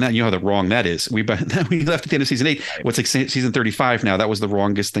longer. And then you know how wrong that is. We left at the end of season 8. What's like season 35 now? That was the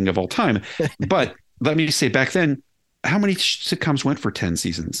wrongest thing of all time. But let me say, back then, how many sitcoms went for 10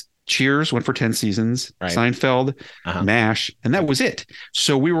 seasons? Cheers went for 10 seasons, right. Seinfeld, MASH, and that was it.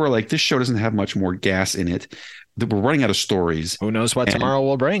 So we were like, this show doesn't have much more gas in it. We're running out of stories. Who knows what tomorrow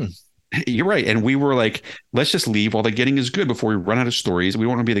will bring? You're right. And we were like, let's just leave while the getting is good before we run out of stories. We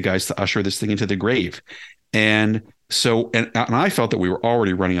want to be the guys to usher this thing into the grave. And so, and I felt that we were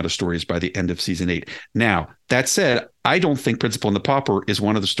already running out of stories by the end of season 8. Now, that said, I don't think Principal and the Pauper is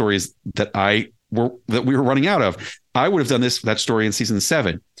one of the stories that we were running out of. I would have done that story in season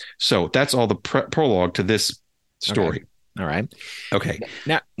 7. So that's all the prologue to this story. Okay. All right. Okay.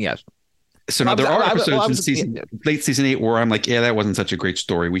 Now, yes. So now there are episodes in late season 8 where I'm like, yeah, that wasn't such a great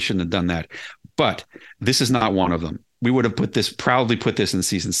story. We shouldn't have done that. But this is not one of them. We would have proudly put this in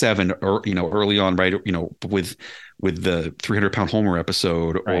season 7 or, early on, right? With the 300-pound Homer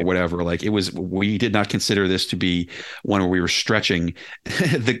episode or whatever. Like we did not consider this to be one where we were stretching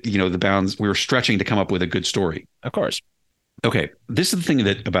the bounds. We were stretching to come up with a good story. Of course. Okay. This is the thing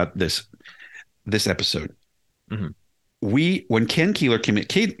about this episode. Mm-hmm. When Ken Keeler came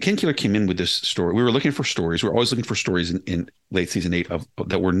in with this story, we were looking for stories. We were always looking for stories in late season 8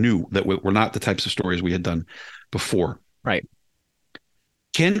 that were new, that were not the types of stories we had done before. Right.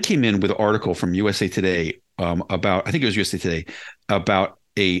 Ken came in with an article from USA Today about, I think it was USA Today, about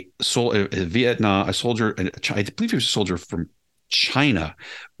a soldier, I believe he was a soldier from China,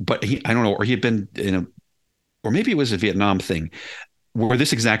 but I don't know, or he had been or maybe it was a Vietnam thing where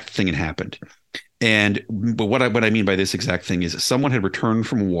this exact thing had happened. But what I mean by this exact thing is someone had returned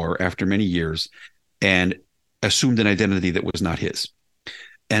from war after many years and assumed an identity that was not his.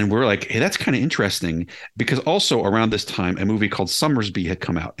 And we're like, hey, that's kind of interesting, because also around this time, a movie called Summersby had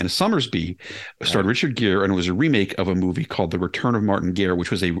come out. And Summersby starred Richard Gere, and it was a remake of a movie called The Return of Martin Gere,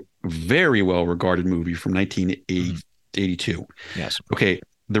 which was a very well-regarded movie from 1982. Yes. Okay.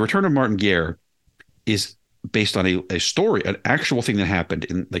 The Return of Martin Gere is based on a story, an actual thing that happened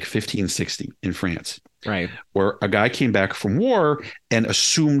in like 1560 in France, right? Where a guy came back from war and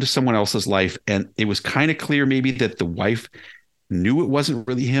assumed someone else's life. And it was kind of clear maybe that the wife knew it wasn't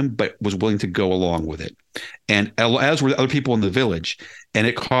really him, but was willing to go along with it. And as were the other people in the village. And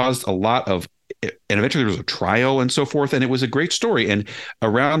it caused a lot of, and eventually there was a trial and so forth. And it was a great story. And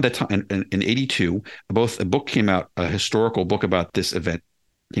around that time in 82, a book came out, a historical book about this event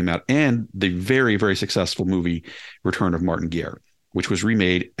came out, and the very, very successful movie Return of Martin Gere, which was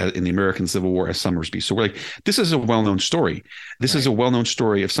remade in the American Civil War as Summersby. So we're like, this is a well-known story. This is a well-known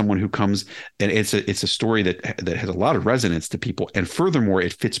story of someone who comes, and it's a story that has a lot of resonance to people. And furthermore,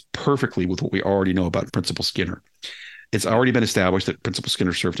 it fits perfectly with what we already know about Principal Skinner. It's already been established that Principal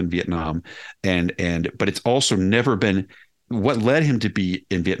Skinner served in Vietnam, but it's also never been, what led him to be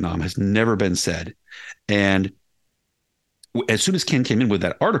in Vietnam has never been said. And as soon as Ken came in with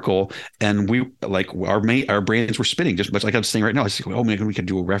that article, and we like our brains were spinning, just much like I'm saying right now. I was like, oh man, we could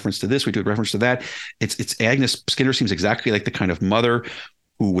do a reference to this. We do a reference to that. It's Agnes Skinner seems exactly like the kind of mother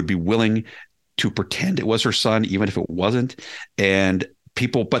who would be willing to pretend it was her son, even if it wasn't. And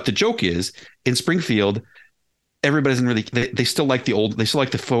but the joke is in Springfield, everybody doesn't really, they still like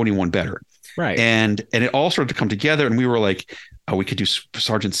the phony one better. Right. And it all started to come together, and we were like, oh, we could do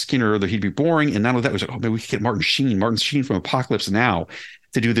Sergeant Skinner, though he'd be boring. And none of that was like, oh, maybe we could get Martin Sheen from Apocalypse Now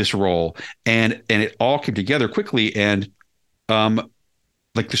to do this role. And it all came together quickly. And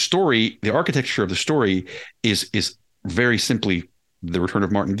like the story, the architecture of the story is very simply the return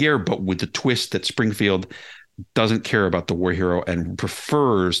of Martin Gare, but with the twist that Springfield doesn't care about the war hero and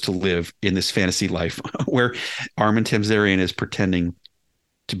prefers to live in this fantasy life where Armin Tamzarian is pretending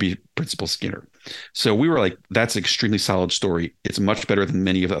to be Principal Skinner. So we were like, that's an extremely solid story. It's much better than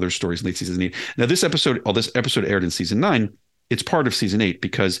many of the other stories in late season 8. Now, this episode aired in season 9. It's part of season 8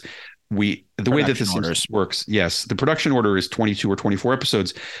 because the way that this works, yes, the production order is 22 or 24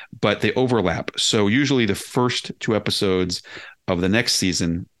 episodes, but they overlap. So usually the first 2 episodes of the next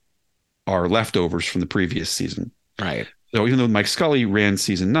season are leftovers from the previous season. Right. So even though Mike Scully ran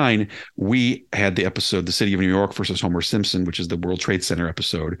season 9, we had the episode The City of New York versus Homer Simpson, which is the World Trade Center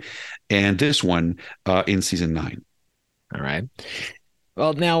episode, and this one in season 9. All right.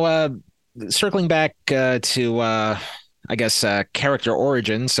 Well, now circling back to, I guess, character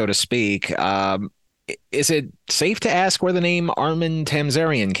origin, so to speak, is it safe to ask where the name Armin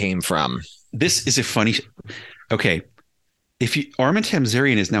Tamzarian came from? This is a funny... Okay. Armin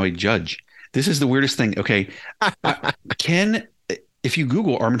Tamzarian is now a judge. This is the weirdest thing. Okay. If you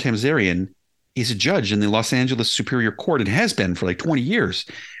Google Armin Tamzarian, he's a judge in the Los Angeles Superior Court and has been for like 20 years.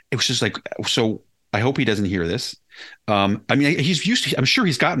 It was just like, so I hope he doesn't hear this. I mean, he's used to, I'm sure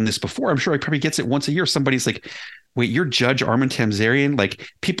he's gotten this before. I'm sure he probably gets it once a year. Somebody's like, wait, you're Judge Armin Tamzarian?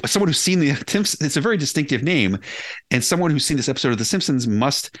 Like someone who's seen it's a very distinctive name. And someone who's seen this episode of The Simpsons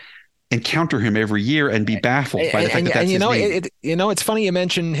must encounter him every year and be baffled by the fact that that's his name. It's funny you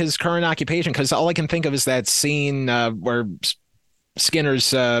mention his current occupation, because all I can think of is that scene where Skinner's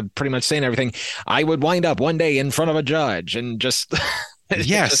pretty much saying everything. I would wind up one day in front of a judge and just...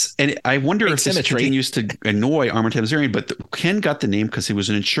 Yes, and I wonder if this continues to annoy Armin Tamzarian, but Ken got the name because he was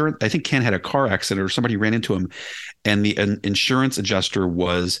an insurance... I think Ken had a car accident or somebody ran into him, and the insurance adjuster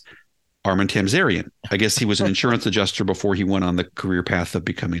was Armin Tamzarian. I guess he was an insurance adjuster before he went on the career path of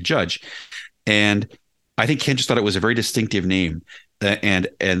becoming a judge. And I think Ken just thought it was a very distinctive name.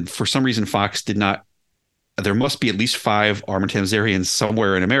 And for some reason, Fox did not. There must be at least 5 Armin Tamzarians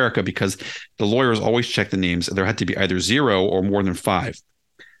somewhere in America, because the lawyers always check the names. There had to be either 0 or more than 5.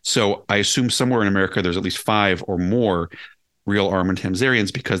 So I assume somewhere in America, there's at least 5 or more real Armin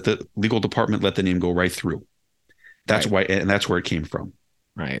Tamzarians, because the legal department let the name go right through. That's why, and that's where it came from.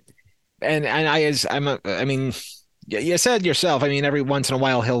 Right. And I mean, you said yourself, I mean, every once in a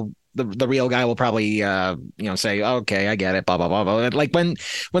while the real guy will probably say, okay, I get it, blah blah blah blah. Like when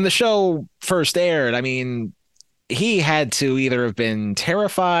the show first aired, I mean, he had to either have been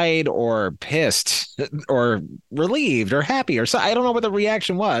terrified or pissed or relieved or happy or so. I don't know what the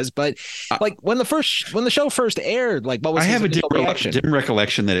reaction was, but like when the show first aired, like what was his initial reaction? dim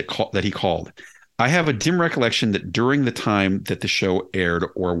recollection that he called. I have a dim recollection that during the time that the show aired,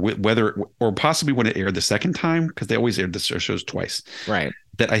 or possibly when it aired the second time, because they always aired the shows twice, right?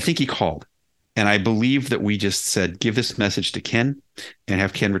 That I think he called, and I believe that we just said, give this message to Ken and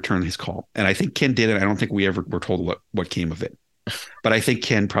have Ken return his call. And I think Ken did it. I don't think we ever were told what came of it, but I think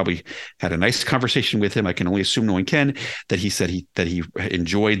Ken probably had a nice conversation with him. I can only assume, knowing Ken, that he said that he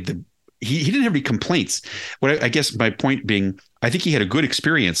enjoyed he didn't have any complaints. I guess my point being, I think he had a good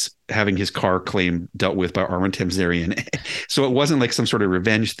experience having his car claim dealt with by Armin Tamzarian. So it wasn't like some sort of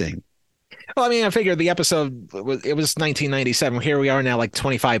revenge thing. Well, I mean, I figured the episode it was 1997. Here we are now, like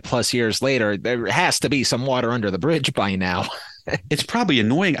 25 plus years later. There has to be some water under the bridge by now. It's probably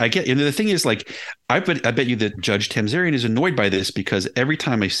annoying. I get, and the thing is, like, I bet you that Judge Tamzarian is annoyed by this, because every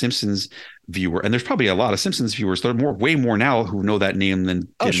time a Simpsons viewer, and there's probably a lot of Simpsons viewers, there are way more now who know that name than in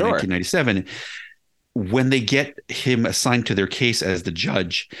 1997. When they get him assigned to their case as the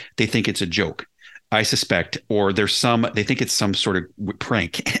judge, they think it's a joke, I suspect, or they think it's some sort of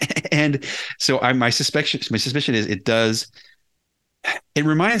prank. And so my suspicion is it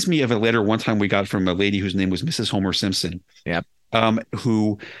reminds me of a letter one time we got from a lady whose name was Mrs. Homer Simpson. Yep.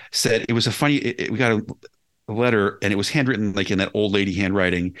 Who said it was we got a letter, and it was handwritten like in that old lady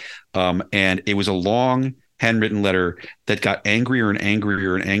handwriting. And it was a long handwritten letter that got angrier and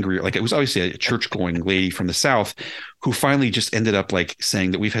angrier and angrier. Like, it was obviously a church going lady from the South who finally just ended up like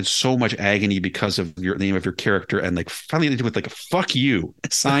saying that we've had so much agony because of your name of your character. And like finally ended with like, fuck you,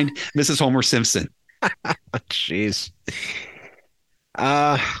 signed Mrs. Homer Simpson. Jeez.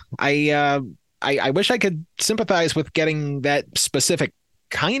 I wish I could sympathize with getting that specific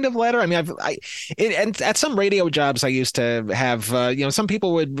kind of letter. I mean, and at some radio jobs I used to have, some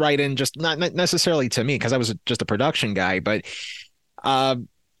people would write in, just not necessarily to me, because I was just a production guy, but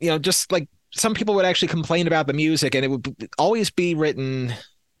just like some people would actually complain about the music, and it would always be written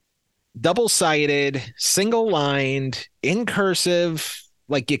double-sided, single-lined, in cursive.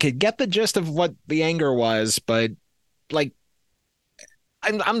 Like, you could get the gist of what the anger was, but like,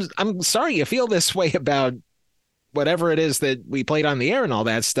 I'm sorry you feel this way about whatever it is that we played on the air and all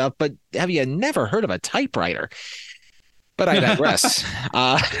that stuff, but have you never heard of a typewriter? But I digress.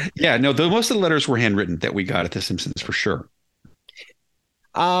 Yeah, no, most of the letters were handwritten that we got at The Simpsons for sure.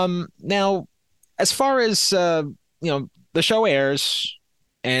 Now, as far as the show airs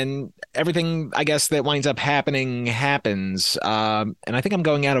and everything, I guess, that winds up happening happens. And I think I'm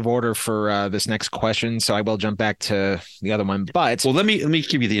going out of order for this next question, so I will jump back to the other one. But well, let me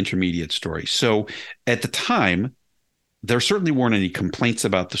give you the intermediate story. So at the time, there certainly weren't any complaints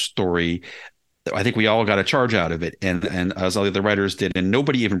about the story. I think we all got a charge out of it, and as all the other writers did, and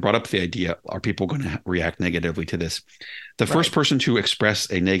nobody even brought up the idea: are people going to react negatively to this? The first person to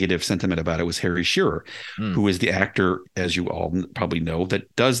express a negative sentiment about it was Harry Shearer, who is the actor, as you all probably know,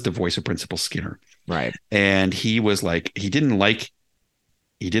 that does the voice of Principal Skinner. Right, and he was like, he did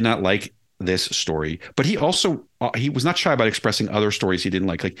not like this story, but he also he was not shy about expressing other stories he didn't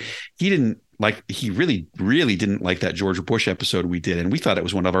like. Like he really didn't like that George Bush episode we did, and we thought it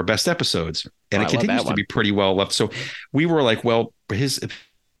was one of our best episodes, and it continues to be pretty well loved. So we were like, well, his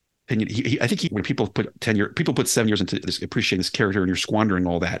opinion. I think when people put 7 years into this, appreciating this character, and you're squandering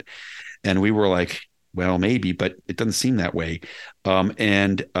all that, and we were like, well, maybe, but it doesn't seem that way.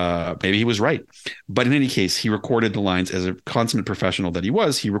 And maybe he was right. But in any case, he recorded the lines as a consummate professional that he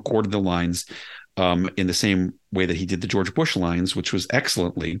was. He recorded the lines in the same way that he did the George Bush lines, which was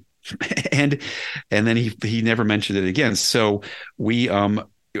excellently. and then he never mentioned it again. So we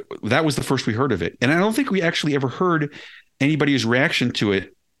that was the first we heard of it. And I don't think we actually ever heard anybody's reaction to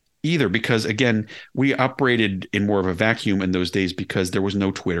it either, because again, we operated in more of a vacuum in those days because there was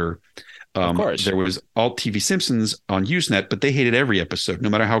no Twitter. Of course. There was Alt TV Simpsons on Usenet, but they hated every episode, no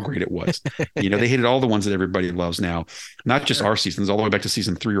matter how great it was. They hated all the ones that everybody loves now, not just our seasons, all the way back to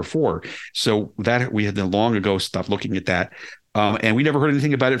season 3 or 4. So that we had long ago stopped looking at that. And we never heard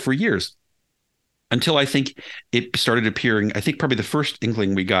anything about it for years until I think it started appearing. I think probably the first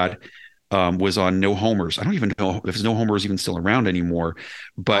inkling we got was on No Homers. I don't even know if No Homers even still around anymore,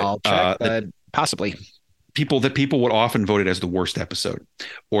 but I'll check, possibly. People would often vote it as the worst episode,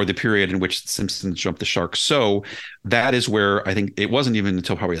 or the period in which the Simpsons jumped the shark. So that is where I think it wasn't even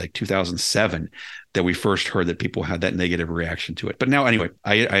until probably like 2007 that we first heard that people had that negative reaction to it. But now, anyway,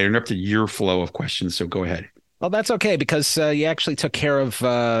 I interrupted your flow of questions, so go ahead. Well, that's okay, because you actually took care of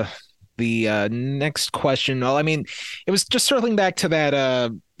the next question. Well, I mean, it was just circling back to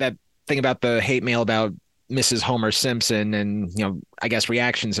that thing about the hate mail about Mrs. Homer Simpson and, I guess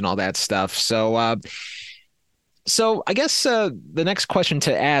reactions and all that stuff. So I guess the next question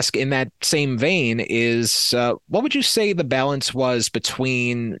to ask in that same vein is, what would you say the balance was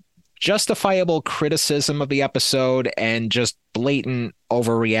between justifiable criticism of the episode and just blatant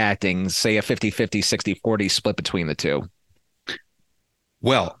overreacting, say a 50-50, 60-40 split between the two?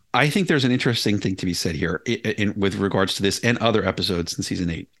 Well, I think there's an interesting thing to be said here with regards to this and other episodes in season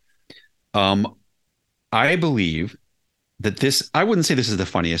 8. I believe that I wouldn't say this is the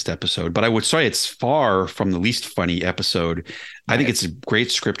funniest episode, but I would say it's far from the least funny episode. I think it's a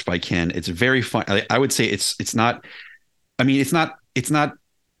great script by Ken. It's very fun. I would say it's not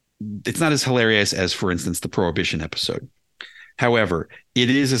as hilarious as, for instance, the Prohibition episode. However,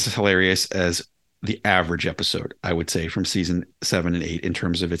 it is as hilarious as the average episode, I would say, from season 7 and 8 in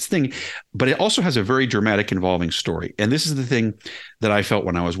terms of its thing. But it also has a very dramatic, involving story. And this is the thing that I felt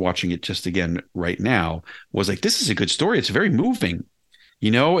when I was watching it just again right now, was like, this is a good story. It's very moving.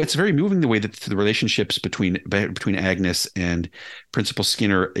 It's very moving the way that the relationships between Agnes and Principal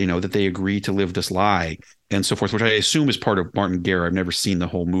Skinner, that they agree to live this lie and so forth, which I assume is part of Martin Guerre. I've never seen the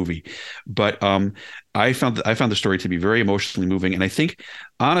whole movie, but I found the story to be very emotionally moving. And I think,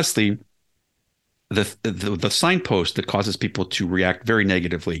 honestly, the signpost that causes people to react very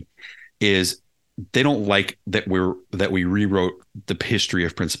negatively is they don't like that we rewrote the history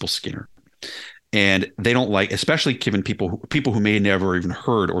of Principal Skinner. And they don't like, especially given people who may never even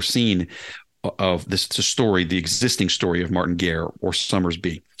heard or seen of this story, the existing story of Martin Guerre or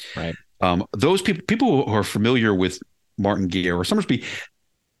Summersby. Right. Those people who are familiar with Martin Guerre or Summersby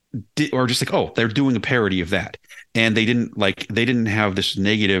are just like, oh, they're doing a parody of that, and they didn't have this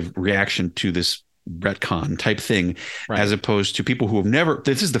negative reaction to this retcon type thing, right, as opposed to people who have never.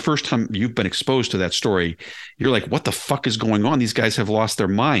 This is the first time you've been exposed to that story. You're like, what the fuck is going on? These guys have lost their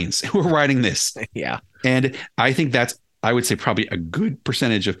minds who are writing this. Yeah. And I think I would say probably a good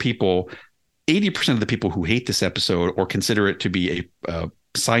percentage of people, 80% of the people who hate this episode or consider it to be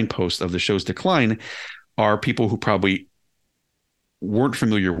signpost of the show's decline are people who probably weren't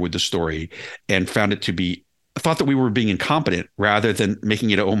familiar with the story and found it to be thought that we were being incompetent rather than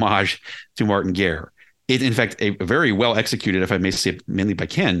making it a homage to Martin Guerre. It, in fact, a very well executed, if I may say, mainly by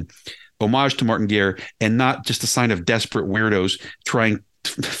Ken, homage to Martin Guerre, and not just a sign of desperate weirdos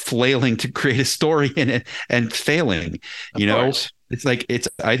flailing to create a story in it and failing. You know, it's like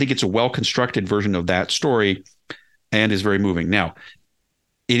I think it's a well constructed version of that story, and is very moving. Now,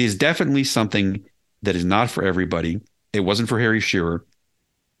 it is definitely something that is not for everybody. It wasn't for Harry Shearer.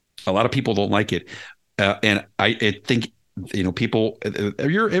 A lot of people don't like it. And I think, you know,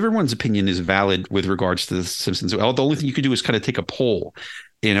 everyone's opinion is valid with regards to The Simpsons. Well, the only thing you could do is kind of take a poll,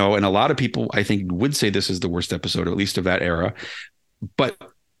 you know, and a lot of people, I think, would say this is the worst episode, at least of that era. But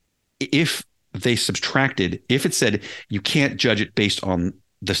if they if it said you can't judge it based on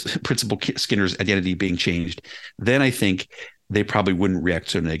the Principal Skinner's identity being changed, then I think they probably wouldn't react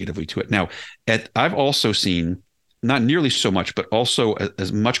so negatively to it. Now, I've also seen, not nearly so much, but also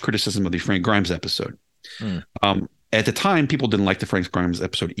as much criticism of the Frank Grimes episode. At the time, people didn't like the Frank Grimes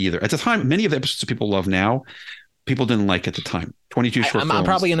episode either. At the time, many of the episodes that people love now, people didn't like at the time. 22 short films. I'm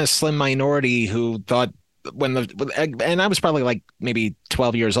probably in a slim minority who thought and I was probably like maybe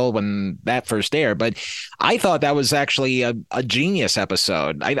 12 years old when that first aired, but I thought that was actually a genius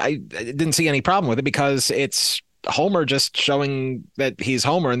episode. I didn't see any problem with it because it's Homer just showing that he's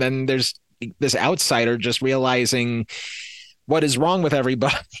Homer, and then there's this outsider just realizing what is wrong with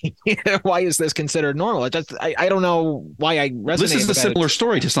everybody. Why is this considered normal? I don't know why I resonate. This is with a similar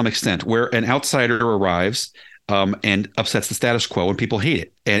story to some extent, where an outsider arrives and upsets the status quo, and people hate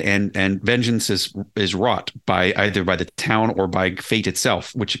it, and vengeance is wrought either by the town or by fate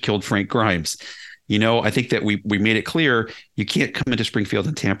itself, which killed Frank Grimes. You know, I think that we made it clear you can't come into Springfield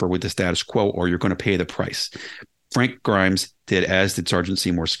and tamper with the status quo, or you're going to pay the price. Frank Grimes did, as did Sergeant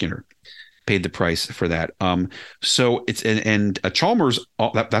Seymour Skinner. Paid the price for that. So it's and Chalmers.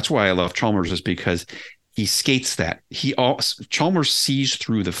 That's why I love Chalmers, is because he skates that. Chalmers sees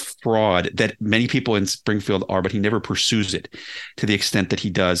through the fraud that many people in Springfield are, but he never pursues it to the extent that he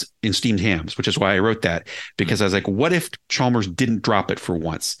does in Steamed Hams, which is why I wrote that, because I was like, what if Chalmers didn't drop it for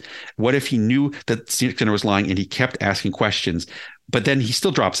once? What if he knew that Skinner was lying and he kept asking questions, but then he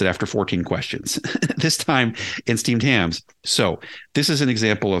still drops it after 14 questions, this time in Steamed Hams. So this is an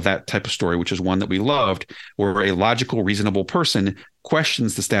example of that type of story, which is one that we loved, where a logical, reasonable person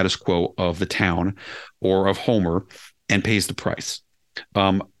questions the status quo of the town or of Homer and pays the price.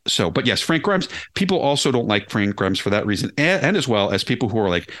 But yes, Frank Grimes, people also don't like Frank Grimes for that reason. And as well as people who are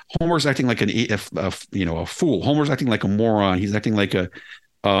like, Homer's acting like a fool. Homer's acting like a moron. He's acting like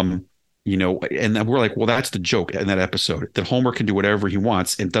and then we're like, well, that's the joke in that episode, that Homer can do whatever he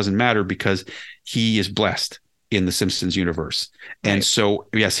wants and it doesn't matter because he is blessed in the Simpsons universe. And right. So,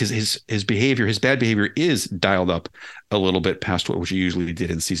 yes, his behavior, his bad behavior is dialed up a little bit past what he usually did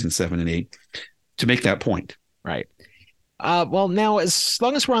in season 7 and 8 to make that point. Right. Well, now, as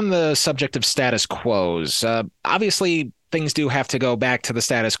long as we're on the subject of status quos, obviously things do have to go back to the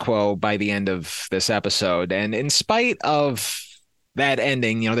status quo by the end of this episode. And in spite of that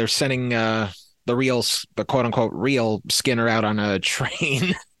ending, they're sending the quote unquote real Skinner out on a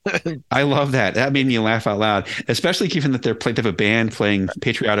train. I love that. That made me laugh out loud, especially given that they have a band playing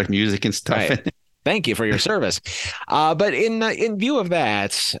patriotic music and stuff. Right. Thank you for your service. But in view of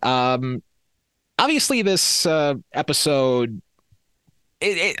that, obviously this episode,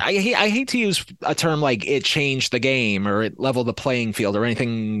 I hate to use a term like it changed the game or it leveled the playing field or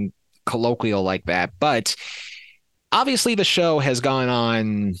anything colloquial like that, but obviously the show has gone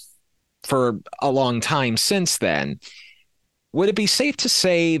on for a long time since then. Would it be safe to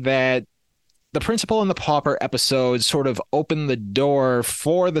say that the Principal and the Pauper episode sort of opened the door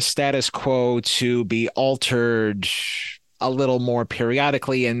for the status quo to be altered a little more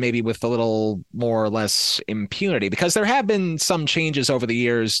periodically and maybe with a little more or less impunity? Because there have been some changes over the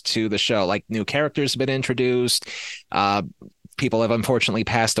years to the show, like new characters have been introduced. People have unfortunately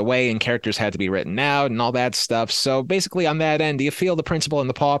passed away and characters had to be written out and all that stuff. So basically on that end, do you feel the Principal and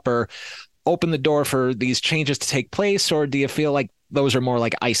the Pauper open the door for these changes to take place, or do you feel like those are more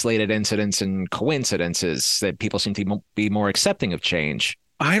like isolated incidents and coincidences that people seem to be more accepting of change?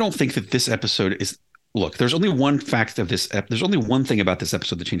 I don't think that this episode is... Look, there's only one fact of this. There's only one thing about this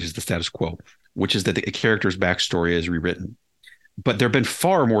episode that changes the status quo, which is that the character's backstory is rewritten. But there have been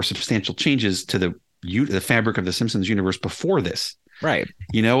far more substantial changes to the fabric of the Simpsons universe before this. Right.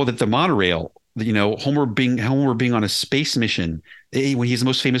 That the monorail, Homer being on a space mission when he's the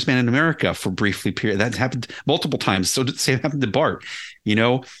most famous man in America for briefly period. That happened multiple times. So it happened to Bart,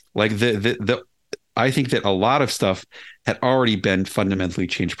 like I think that a lot of stuff had already been fundamentally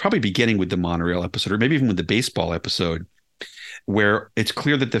changed, probably beginning with the monorail episode, or maybe even with the baseball episode, where it's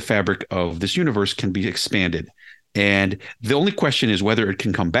clear that the fabric of this universe can be expanded. And the only question is whether it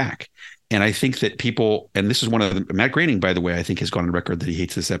can come back. And I think that people, and this is one of the, Matt Groening, by the way, I think has gone on record that he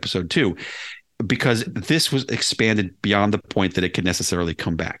hates this episode too, because this was expanded beyond the point that it could necessarily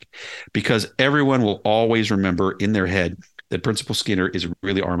come back. Because everyone will always remember in their head that Principal Skinner is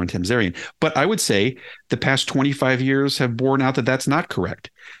really Armin Tamzarian. But I would say the past 25 years have borne out that that's not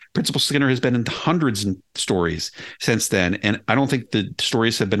correct. Principal Skinner has been in hundreds of stories since then, and I don't think the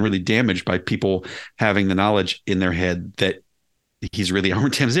stories have been really damaged by people having the knowledge in their head that he's really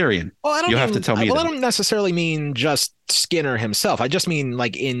Armin Tamzarian. Well, You'll have to tell me. Well, I don't necessarily mean just Skinner himself. I just mean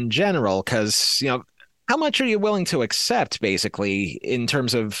like in general, because, how much are you willing to accept, basically, in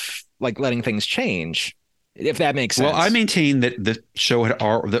terms of like letting things change? If that makes sense. Well, I maintain that the show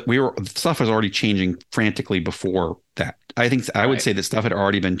stuff was already changing frantically before that. I would say that stuff had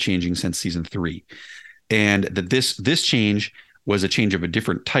already been changing since season 3, and that this change was a change of a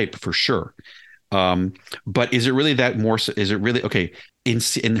different type for sure. But is it really that more? Is it really okay?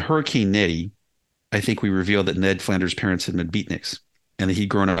 In Hurricane Nettie, I think we revealed that Ned Flanders' parents had been beatniks, and that he'd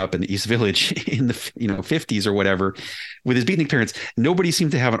grown up in the East Village in the 50s or whatever with his beatnik parents. Nobody seemed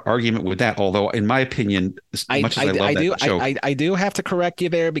to have an argument with that. Although, in my opinion, I do have to correct you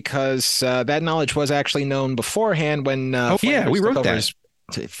there, because that knowledge was actually known beforehand when. We wrote that.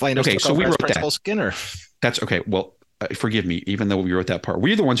 Flanders took over as Principal Skinner. That's okay. Well, forgive me, even though we wrote that part.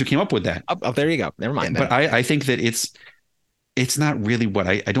 We're the ones who came up with that. Oh, there you go. Never mind. But I think that it's not really what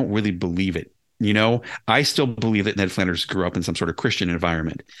I don't really believe it. I still believe that Ned Flanders grew up in some sort of Christian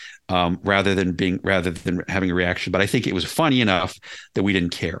environment, rather than having a reaction. But I think it was funny enough that we didn't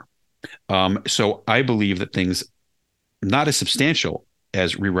care. So I believe that things not as substantial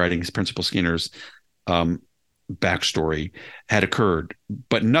as rewriting Principal Skinner's backstory had occurred,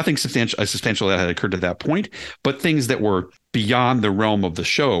 but nothing substantial that had occurred to that point. But things that were beyond the realm of the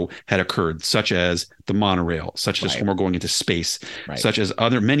show had occurred, such as the monorail, such as Homer going into space, such as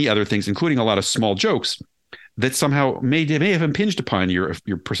many other things, including a lot of small jokes that somehow may have impinged upon your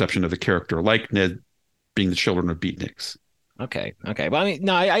perception of the character, like Ned being the children of beatniks. Okay. Well, I mean,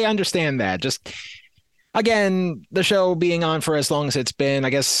 no, I understand that. Just again, the show being on for as long as it's been, I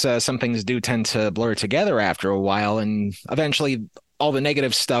guess some things do tend to blur together after a while, and eventually all the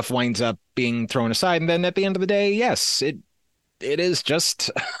negative stuff winds up being thrown aside. And then at the end of the day, yes, it is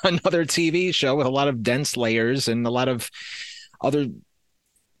just another TV show with a lot of dense layers and a lot of other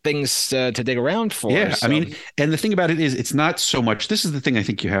things to dig around for. Yeah, so. I mean, and the thing about it is, it's not so much. This is the thing I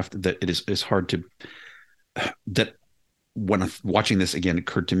think that it is hard to. That when watching this again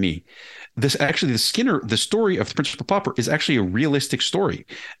occurred to me. The story of the Principal Pauper is actually a realistic story.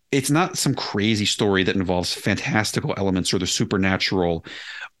 It's not some crazy story that involves fantastical elements or the supernatural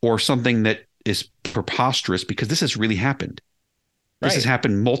or something that is preposterous, because this has really happened. This has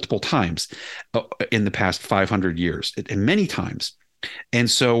happened multiple times in the past 500 years, and many times. And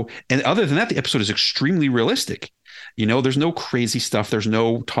other than that, the episode is extremely realistic. There's no crazy stuff. There's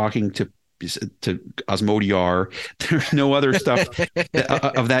no talking to Osmodiar. There's no other stuff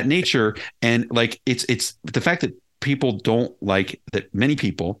of that nature. And like, it's the fact that people don't like that. Many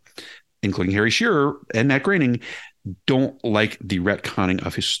people, including Harry Shearer and Matt Groening, don't like the retconning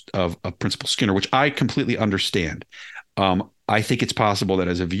of Principal Skinner, which I completely understand. I think it's possible that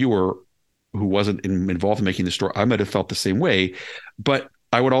as a viewer who wasn't involved in making the story, I might have felt the same way, but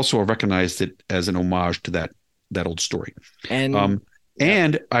I would also have recognized it as an homage to that old story.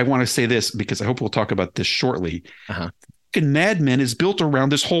 And I want to say this, because I hope we'll talk about this shortly. Mad Men is built around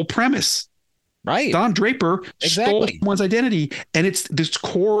this whole premise. Right. Don Draper stole someone's identity, and it's this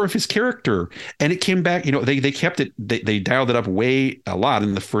core of his character. And it came back, they kept it, they dialed it up a lot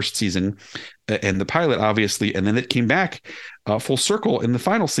in the first season and the pilot, obviously. And then it came back full circle in the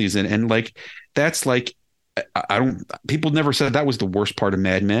final season. And people never said that was the worst part of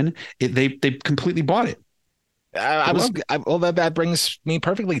Mad Men. They completely bought it. That brings me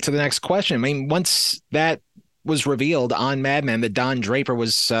perfectly to the next question. I mean, once that was revealed on Mad Men that Don Draper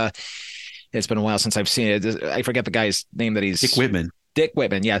was, it's been a while since I've seen it. I forget the guy's name that he's Dick Whitman. Dick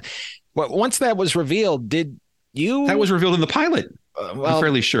Whitman, yeah. Well, once that was revealed, did you? That was revealed in the pilot. I'm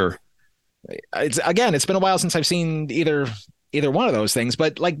fairly sure. It's been a while since I've seen either one of those things.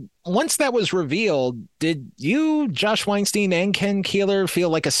 But like, once that was revealed, did you, Josh Weinstein, and Ken Keeler feel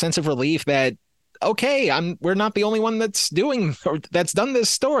like a sense of relief that, okay, we're not the only one that's done this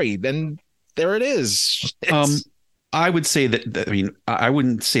story? Then there it is. I would say that, I mean, I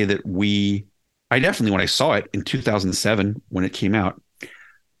wouldn't say that I definitely, when I saw it in 2007, when it came out,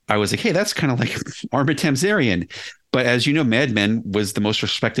 I was like, hey, that's kind of like Armin Tamzarian. But as you know, Mad Men was the most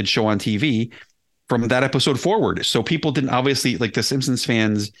respected show on TV from that episode forward. So people didn't obviously, like the Simpsons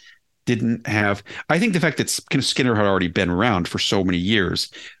fans didn't have, I think the fact that Skinner had already been around for so many years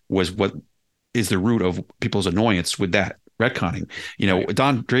was what is the root of people's annoyance with that retconning. You know,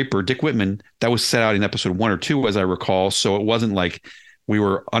 Don Draper, Dick Whitman, that was set out in episode 1 or 2, as I recall. So it wasn't like we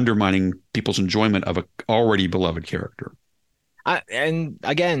were undermining people's enjoyment of a already beloved character. And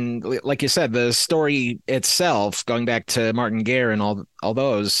again, like you said, the story itself, going back to Martin Guerre and all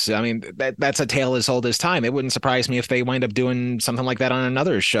those, I mean, that's a tale as old as time. It wouldn't surprise me if they wind up doing something like that on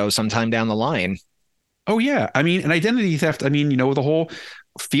another show sometime down the line. Oh, yeah. I mean, and identity theft, I mean, you know, the whole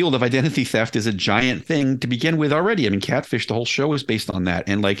field of identity theft is a giant thing to begin with already. I mean, Catfish, the whole show is based on that.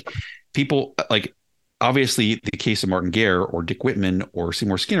 And like people, like obviously the case of Martin Guerre or Dick Whitman or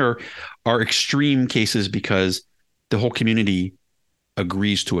Seymour Skinner are extreme cases because the whole community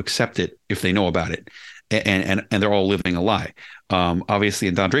agrees to accept it if they know about it, and they're all living a lie. Obviously,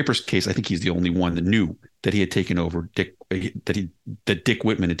 in Don Draper's case, I think he's the only one that knew that he had taken over Dick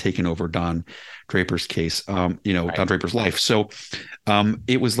Whitman had taken over Don Draper's case. Don Draper's life. So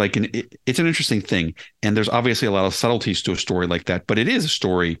it was like it's an interesting thing, and there's obviously a lot of subtleties to a story like that, but it is a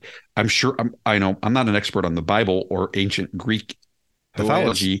story. I'm sure. I know I'm not an expert on the Bible or ancient Greek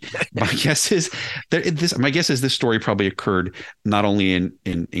pathology. My guess is this story probably occurred not only in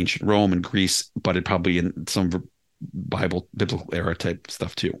ancient Rome and Greece, but it probably in some biblical era type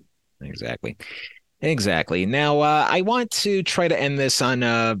stuff too. Exactly. Now, I want to try to end this on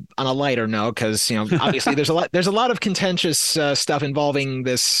a lighter note because obviously there's a lot of contentious stuff involving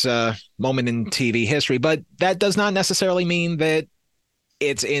this moment in TV history, but that does not necessarily mean that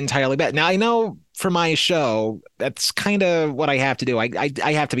it's entirely bad. Now, I know for my show, that's kind of what I have to do. I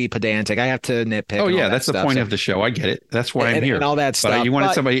have to be pedantic. I have to nitpick. Oh yeah, that's the point of the show. I get it. That's why I'm here. And all that stuff. But you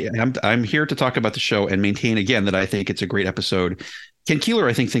wanted somebody. I'm here to talk about the show and maintain again that I think it's a great episode. Ken Keeler,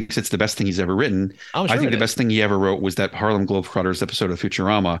 I think, thinks it's the best thing he's ever written. Sure I think the best thing he ever wrote was that Harlem Globetrotters episode of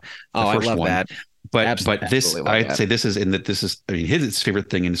Futurama. I love that. But this, I'd say this is I mean, his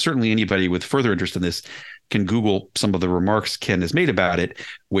favorite thing, and certainly anybody with further interest in this can Google some of the remarks Ken has made about it,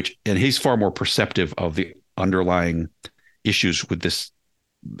 and he's far more perceptive of the underlying issues with this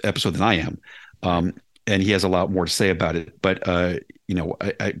episode than I am. And he has a lot more to say about it. But, I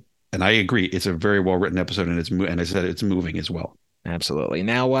agree. It's a very well-written episode, and I said it's moving as well. Absolutely.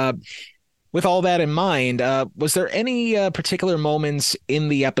 Now, with all that in mind, was there any particular moments in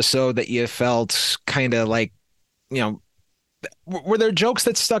the episode that you felt kind of like, were there jokes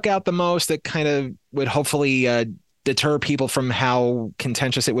that stuck out the most that kind of would hopefully deter people from how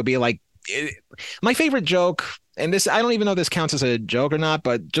contentious it would be? Like my favorite joke, and this, I don't even know if this counts as a joke or not,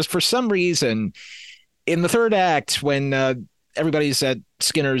 but just for some reason in the third act, when everybody's at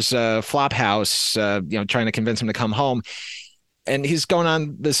Skinner's flop house, trying to convince him to come home, and he's going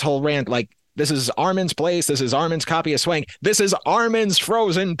on this whole rant, like, this is Armin's place. This is Armin's copy of Swank. This is Armin's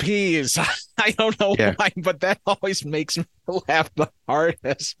frozen peas. I don't know why, but that always makes me laugh the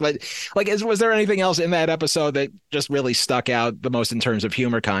hardest. But like, was there anything else in that episode that just really stuck out the most in terms of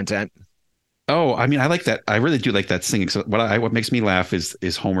humor content? Oh, I mean, I like that. I really do like that singing. So what makes me laugh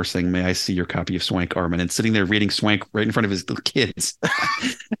is Homer saying, "May I see your copy of Swank, Armin?" and sitting there reading Swank right in front of his little kids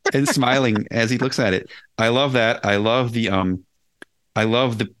and smiling as he looks at it. I love that. I love the ending.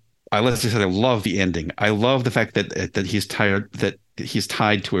 I love the fact that he's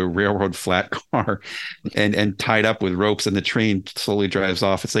tied to a railroad flat car and tied up with ropes, and the train slowly drives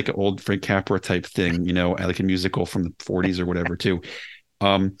off. It's like an old Frank Capra type thing, like a musical from the 40s or whatever too.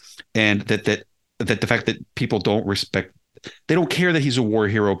 And that the fact that people they don't care that he's a war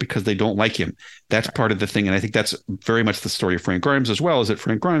hero because they don't like him. That's part of the thing. And I think that's very much the story of Frank Grimes as well, is that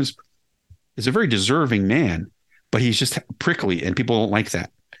Frank Grimes is a very deserving man, but he's just prickly and people don't like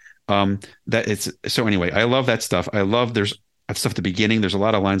that. So anyway, I love that stuff. There's stuff at the beginning. There's a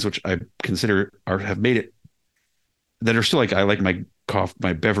lot of lines which I consider have made it that are still like, I like my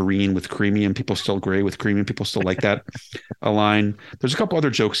Beverine with creamy and people still gray with creamy. People still like that a line. There's a couple other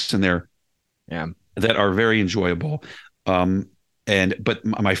jokes in there that are very enjoyable. But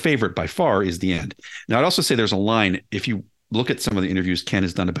my favorite by far is the end. Now I'd also say there's a line, if you look at some of the interviews Ken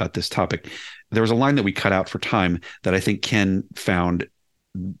has done about this topic, there was a line that we cut out for time that I think Ken found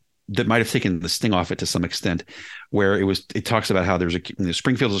that might have taken the sting off it to some extent, where it talks about how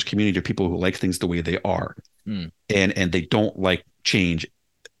Springfield is a community of people who like things the way they are, and they don't like change,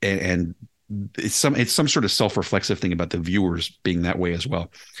 and it's some sort of self-reflexive thing about the viewers being that way as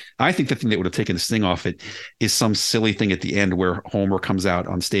well. I think the thing that would have taken the sting off it is some silly thing at the end where Homer comes out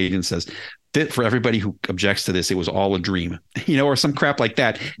on stage and says, that for everybody who objects to this, it was all a dream, or some crap like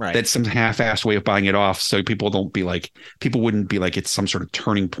that. Right. That's some half-assed way of buying it off. So people wouldn't be like it's some sort of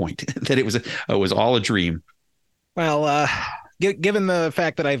turning point that it was all a dream. Well, given the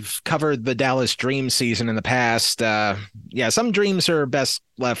fact that I've covered the Dallas Dream season in the past, some dreams are best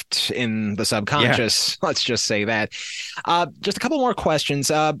left in the subconscious. Yeah. Let's just say that. Just a couple more questions.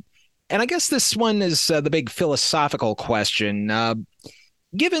 And I guess this one is the big philosophical question.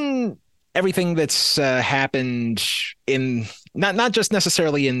 Given everything that's happened in not just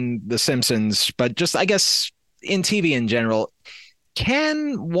necessarily in The Simpsons, but just, I guess, in TV in general,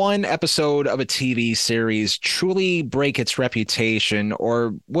 can one episode of a TV series truly break its reputation,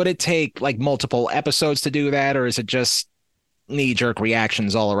 or would it take like multiple episodes to do that, or is it just knee-jerk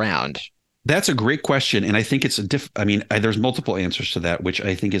reactions all around? That's a great question, and I think it's there's multiple answers to that, which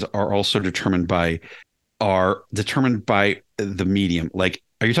I think are also determined by the medium. Like,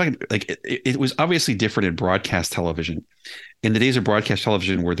 are you talking like it was obviously different in broadcast television? In the days of broadcast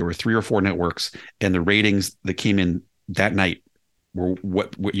television, where there were 3 or 4 networks, and the ratings that came in that night were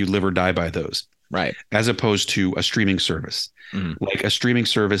what you live or die by those, right? As opposed to a streaming service, like a streaming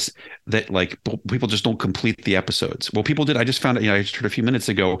service that like people just don't complete the episodes. Well, people did. I just found it. I just heard a few minutes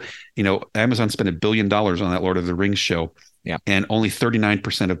ago. Amazon spent $1 billion on that Lord of the Rings show, and only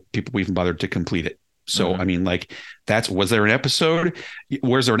 39% of people even bothered to complete it. So I mean, like, was there an episode?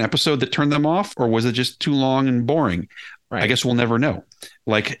 Was there an episode that turned them off, or was it just too long and boring? Right. I guess we'll never know.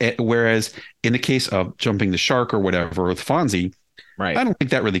 Like, whereas in the case of Jumping the Shark or whatever with Fonzie. Right. I don't think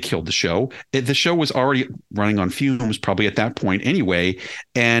that really killed the show. The show was already running on fumes probably at that point anyway.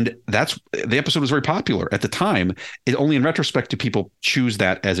 And the episode was very popular at the time. Only in retrospect do people choose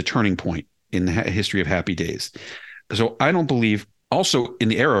that as a turning point in the history of Happy Days. So I don't believe, also in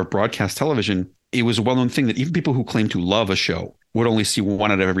the era of broadcast television, it was a well-known thing that even people who claim to love a show would only see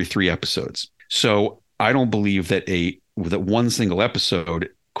 1 out of every 3 episodes. So I don't believe that one single episode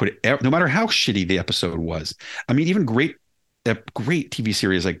could, no matter how shitty the episode was. I mean, even great TV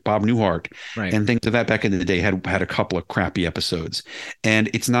series like Bob Newhart and things of that back in the day had a couple of crappy episodes. And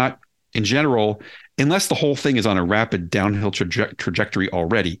it's not, in general, unless the whole thing is on a rapid downhill trajectory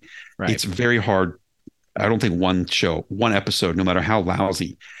already, it's very hard. I don't think one episode, no matter how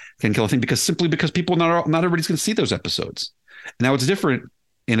lousy, can kill a thing, because people, not everybody's going to see those episodes. Now it's different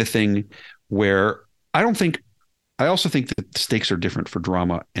in a thing where I also think that the stakes are different for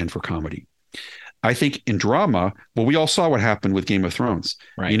drama and for comedy. I think in drama, we all saw what happened with Game of Thrones.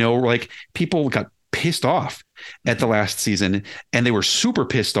 Right. Like, people got pissed off at the last season, and they were super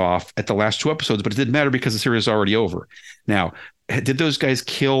pissed off at the last 2 episodes, but it didn't matter because the series is already over. Now, did those guys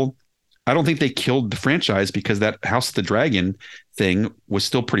kill? I don't think they killed the franchise, because that House of the Dragon thing was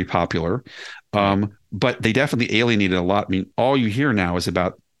still pretty popular. But they definitely alienated a lot. I mean, all you hear now is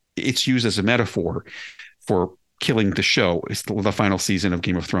about, it's used as a metaphor for killing the show. It's the final season of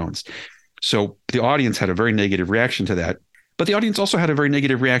Game of Thrones. So the audience had a very negative reaction to that. But the audience also had a very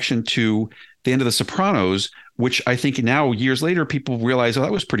negative reaction to the end of The Sopranos, which I think now, years later, people realize,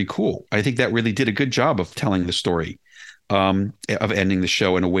 that was pretty cool. I think that really did a good job of telling the story, of ending the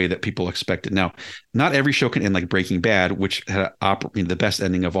show in a way that people expected. Now, not every show can end like Breaking Bad, which had the best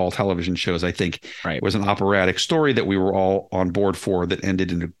ending of all television shows, I think. Right. Was an operatic story that we were all on board for, that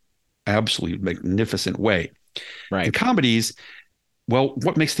ended in an absolutely magnificent way. Right. In comedies,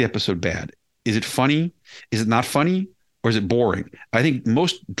 what makes the episode bad? Is it funny? Is it not funny? Or is it boring? I think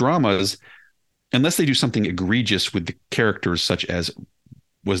most dramas, unless they do something egregious with the characters, such as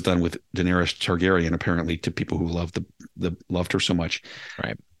was done with Daenerys Targaryen, apparently, to people who loved her so much.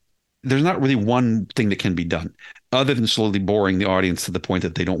 Right. There's not really one thing that can be done other than slowly boring the audience to the point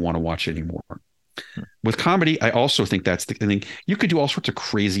that they don't want to watch anymore. With comedy, I also think that's the thing. You could do all sorts of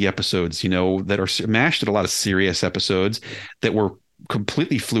crazy episodes, that are mashed at a lot of serious episodes that were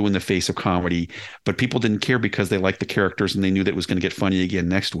completely flew in the face of comedy, but people didn't care because they liked the characters and they knew that it was going to get funny again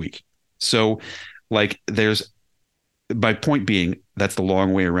next week. So, my point being, that's the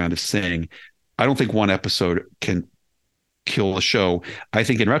long way around of saying, I don't think one episode can kill the show. I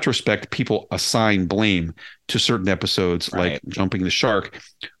think in retrospect, people assign blame to certain episodes, like Jumping the Shark,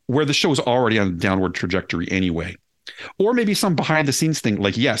 where the show was already on a downward trajectory anyway. Or maybe some behind the scenes thing.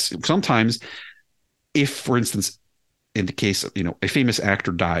 Like, yes, sometimes if, for instance, in the case of, a famous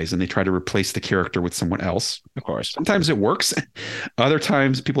actor dies and they try to replace the character with someone else. Of course. Sometimes it works. Other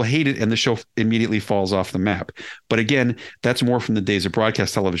times people hate it and the show immediately falls off the map. But again, that's more from the days of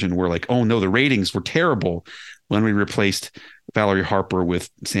broadcast television, where like, oh no, the ratings were terrible when we replaced Valerie Harper with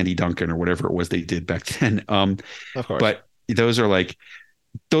Sandy Duncan or whatever it was they did back then. Of course. But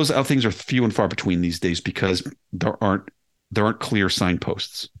those things are few and far between these days, because there aren't clear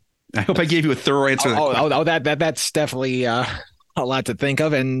signposts. I hope I gave you a thorough answer. That's definitely a lot to think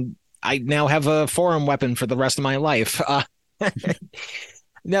of, and I now have a forum weapon for the rest of my life.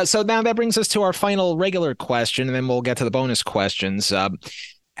 Now that brings us to our final regular question, and then we'll get to the bonus questions.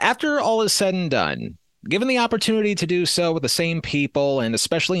 After all is said and done, given the opportunity to do so with the same people, and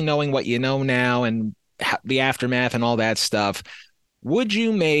especially knowing what you know now and the aftermath and all that stuff, would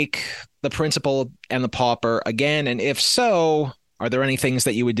you make The Principal and the Pauper again? And if so, are there any things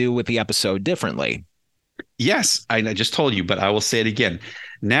that you would do with the episode differently? Yes, I just told you, but I will say it again.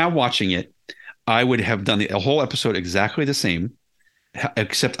 Now watching it, I would have done the whole episode exactly the same,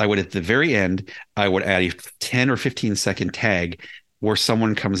 except I would, at the very end, I would add a 10 or 15 second tag where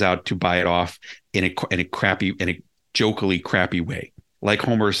someone comes out to buy it off in a jokily crappy way. Like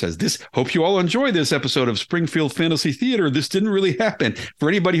Homer says, hope you all enjoy this episode of Springfield Fantasy Theater. This didn't really happen. For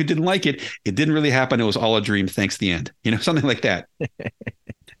anybody who didn't like it, it didn't really happen. It was all a dream. Thanks, the end. Something like that.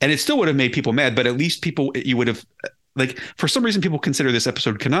 And it still would have made people mad, but at least you would have, like, for some reason, people consider this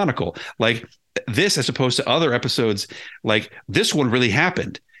episode canonical. Like this, as opposed to other episodes, like this one really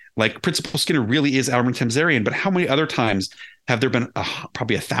happened. Like Principal Skinner really is Albert Tamzarian, but how many other times have there been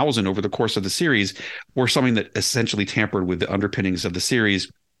probably 1,000 over the course of the series or something that essentially tampered with the underpinnings of the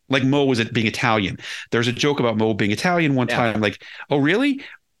series? Like Mo was being Italian. There's a joke about Mo being Italian one time. Like, oh, really?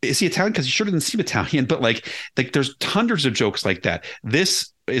 Is he Italian? Because he sure doesn't seem Italian. But like there's hundreds of jokes like that.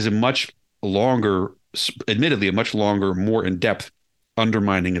 This is admittedly a much longer, more in-depth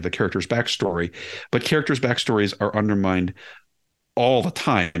undermining of the character's backstory. But characters' backstories are undermined all the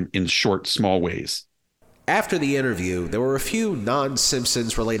time in short, small ways. After the interview, there were a few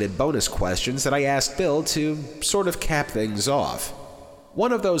non-Simpsons related bonus questions that I asked Bill to sort of cap things off.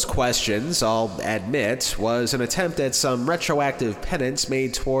 One of those questions, I'll admit, was an attempt at some retroactive penance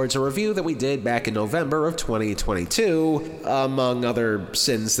made towards a review that we did back in November of 2022, among other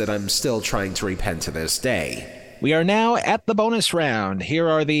sins that I'm still trying to repent to this day. We are now at the bonus round. Here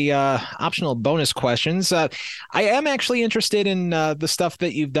are the optional bonus questions. I am actually interested in the stuff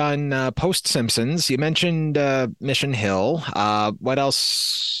that you've done post-Simpsons. You mentioned Mission Hill. What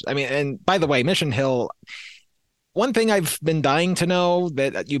else? I mean, and by the way, Mission Hill, one thing I've been dying to know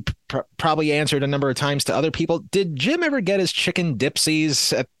that you probably answered a number of times to other people, did Jim ever get his chicken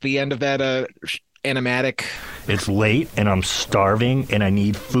dipsies at the end of that animatic? It's late and I'm starving and I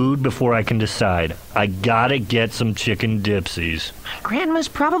need food before I can decide. I gotta get some chicken dipsies. Grandma's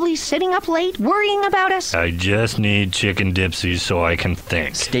probably sitting up late worrying about us. I just need chicken dipsies so I can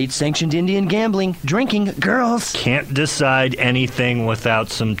think. State-sanctioned Indian gambling, drinking, girls. Can't decide anything without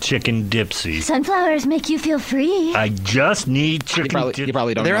some chicken dipsies. Sunflowers make you feel free. I just need chicken dipsies. You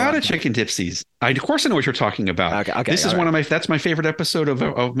probably don't They're know out that. of chicken dipsies. Of course I know what you're talking about. Okay, this is one of that's my favorite episode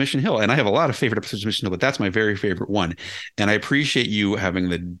of Mission Hill. And I have a lot of favorite episodes of Mission Hill, but that's my very favorite one. And I appreciate you having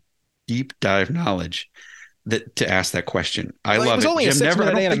the deep dive knowledge to ask that question. I love it. It was only Jim, a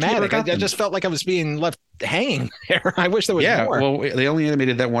 6-minute animatic. I just felt like I was being left hanging there. I wish there was more. Well, they only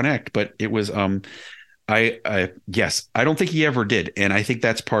animated that one act, but it was yes, I don't think he ever did, and I think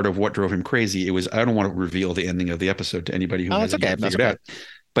that's part of what drove him crazy. It was, I don't want to reveal the ending of the episode to anybody who hasn't figured it out,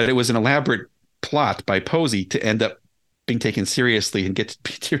 but it was an elaborate plot by Posey to end up being taken seriously and get to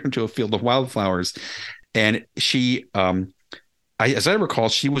be turned into a field of wildflowers. And she, as I recall,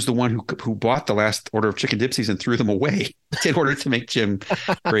 she was the one who bought the last order of chicken dipsies and threw them away in order to make Jim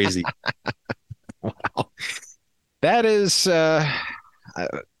crazy. Wow, that is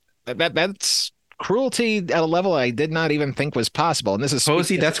that's cruelty at a level I did not even think was possible. And this is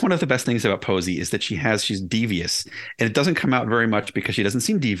Posey. That's one of the best things about Posey is that she's devious, and it doesn't come out very much because she doesn't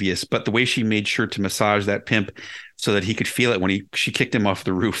seem devious. But the way she made sure to massage that pimp so that he could feel it when she kicked him off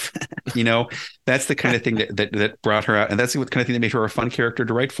the roof, that's the kind of thing that brought her out, and that's the kind of thing that made her a fun character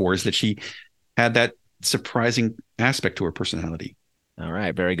to write for. Is that she had that surprising aspect to her personality. All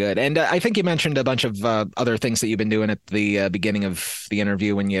right, very good. And I think you mentioned a bunch of other things that you've been doing at the beginning of the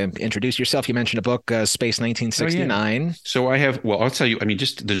interview when you introduced yourself. You mentioned a book, Space 1969. Oh, yeah. So I'll tell you, I mean,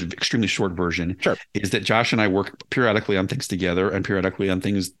 just the extremely short version is that Josh and I work periodically on things together and periodically on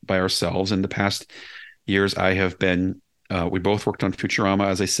things by ourselves. In the past years, I have been, we both worked on Futurama,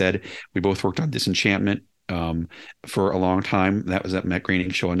 as I said. We both worked on Disenchantment for a long time. That was that Matt Groening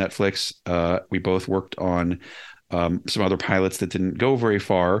show on Netflix. We both worked on some other pilots that didn't go very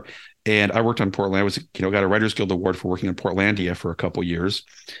far. And I worked on Portland. I was, got a Writers Guild Award for working on Portlandia for a couple years.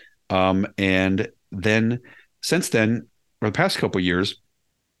 And then since then, for the past couple years,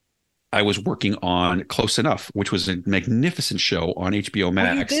 I was working on Close Enough, which was a magnificent show on HBO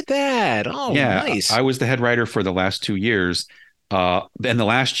Max. Oh, you did that. Oh, yeah, nice. I was the head writer for the last 2 years. And the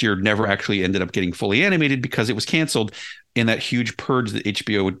last year never actually ended up getting fully animated because it was canceled. in that huge purge that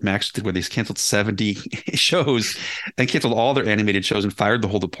HBO Max did, where they canceled 70 shows and canceled all their animated shows and fired the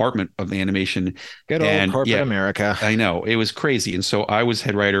whole department of animation. Good old corporate America. I know, it was crazy. And so I was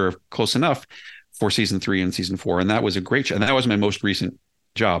head writer of Close Enough for season 3 and season 4, and that was a great show. And that was my most recent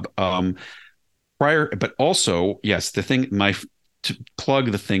job. But also, yes, to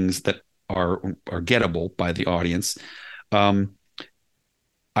plug the things that are gettable by the audience.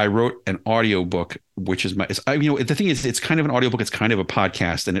 I wrote an audiobook, which is the thing is, it's kind of an audiobook. It's kind of a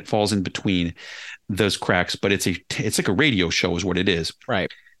podcast, and it falls in between those cracks, but it's like a radio show is what it is. Right.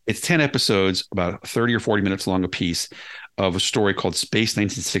 It's 10 episodes, about 30 or 40 minutes long a piece, of a story called Space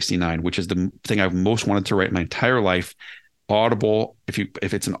 1969, which is the thing I've most wanted to write my entire life. Audible.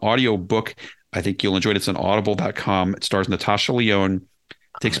 If it's an audio book, I think you'll enjoy it. It's on audible.com. It stars Natasha Lyonne.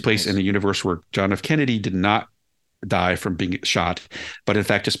 Takes place in a universe where John F. Kennedy did not die from being shot, but in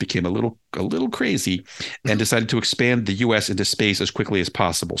fact just became a little crazy and decided to expand the U.S. into space as quickly as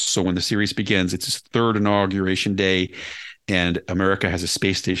possible. So when the series begins, it's his third inauguration day, and America has a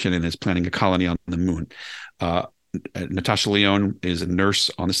space station and is planning a colony on the moon. Natasha Lyonne is a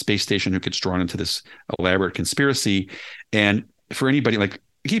nurse on the space station who gets drawn into this elaborate conspiracy. And for anybody,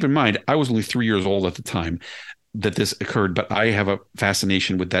 keep in mind, I was only 3 years old at the time that this occurred, but I have a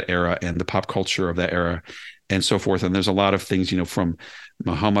fascination with that era and the pop culture of that era and so forth. And there's a lot of things, from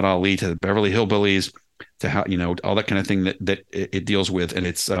Muhammad Ali to the Beverly Hillbillies to how, all that kind of thing that it deals with. And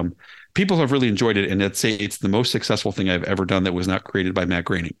it's, people have really enjoyed it. And I'd say it's the most successful thing I've ever done that was not created by Matt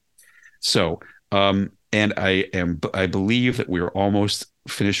Groening. So, and I believe that we're almost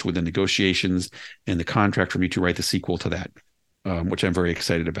finished with the negotiations and the contract for me to write the sequel to that, which I'm very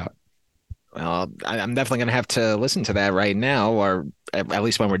excited about. Well, I'm definitely going to have to listen to that right now, or at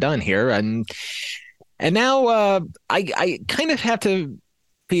least when we're done here. And now I kind of have to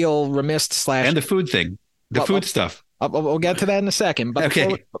feel remiss / and the food thing, food stuff. We'll get to that in a second. But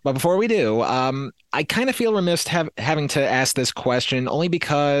okay. Before we do, I kind of feel remiss having to ask this question only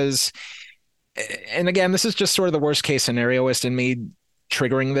because, and again, this is just sort of the worst case scenarioist in me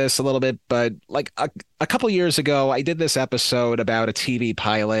triggering this a little bit, but a couple years ago, I did this episode about a TV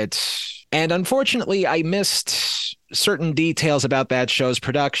pilot. And unfortunately, I missed certain details about that show's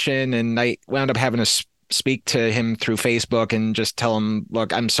production, and I wound up having to speak to him through Facebook and just tell him,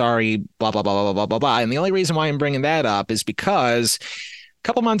 look, I'm sorry, blah, blah, blah, blah, blah, blah, blah. And the only reason why I'm bringing that up is because a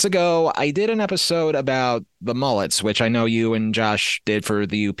couple months ago, I did an episode about the mullets, which I know you and Josh did for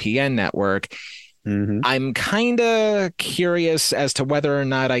the UPN network. Mm-hmm. I'm kind of curious as to whether or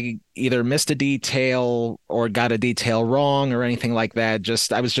not I either missed a detail or got a detail wrong or anything like that.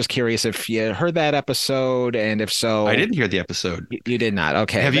 I was just curious if you heard that episode, and if so, I didn't hear the episode. You did not.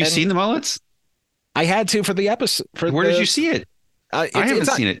 Okay. Have you seen the mullets? I had to for the episode. Where did you see it? I haven't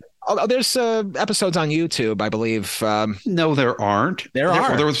seen it. Oh, there's episodes on YouTube, I believe. No, there aren't. There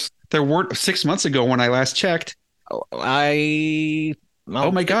are. There weren't 6 months ago when I last checked. Well,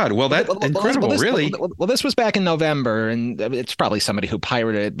 oh my God! Well, that's incredible. Really? Well, this was back in November, and it's probably somebody who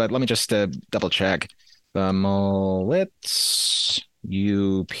pirated it. But let me just double check. The Mullets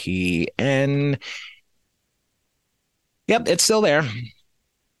UPN. Yep, it's still there.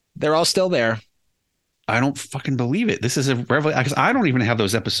 They're all still there. I don't fucking believe it. This is a revelation because I don't even have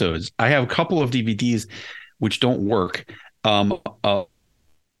those episodes. I have a couple of DVDs which don't work. And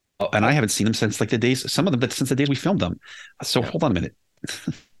I haven't seen them since some of them since the days we filmed them. So hold on a minute.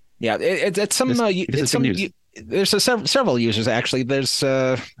 Yeah, it's some. There's several users actually. There's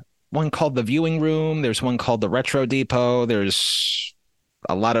one called the Viewing Room. There's one called the Retro Depot. There's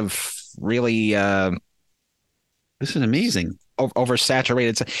a lot of really. This is amazing.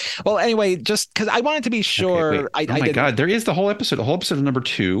 Oversaturated. Well, anyway, just because I wanted to be sure. Okay, my God, there is the whole episode. The whole episode of number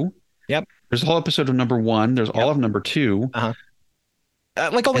 2. Yep. There's the whole episode of number 1. There's all of number 2. Uh-huh.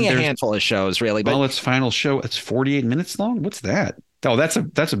 Only a handful of shows, really. But its final show, it's 48 minutes long. What's that? Oh, that's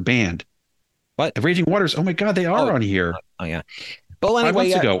a band. What? Raging Waters. Oh my God, they are on here. Oh yeah. Well,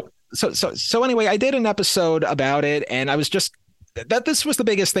 anyway, 5 months ago. So anyway, I did an episode about it, and I was just this was the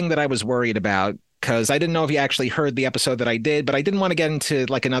biggest thing that I was worried about, because I didn't know if you actually heard the episode that I did, but I didn't want to get into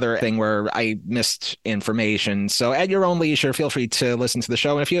another thing where I missed information. So at your own leisure, feel free to listen to the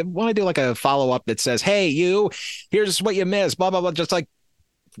show. And if you want to do a follow-up that says, hey, here's what you missed, blah, blah, blah, just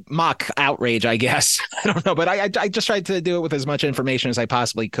mock outrage, I guess. I don't know, but I just tried to do it with as much information as I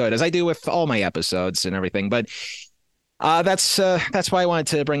possibly could, as I do with all my episodes and everything. But that's why I wanted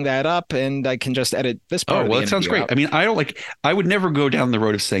to bring that up, and I can just edit this part. Oh, well, that sounds great. Out. I mean, I would never go down the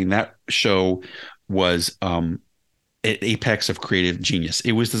road of saying that show was an apex of creative genius.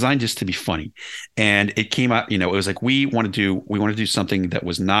 It was designed just to be funny, and it came out. It was we want to do something that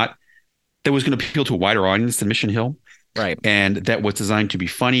was going to appeal to a wider audience than Mission Hill. Right. And that was designed to be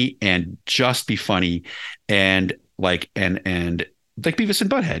funny and just be funny and like Beavis and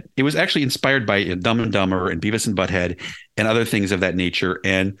Butthead. It was actually inspired by Dumb and Dumber and Beavis and Butthead and other things of that nature.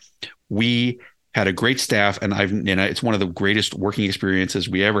 And we had a great staff, and it's one of the greatest working experiences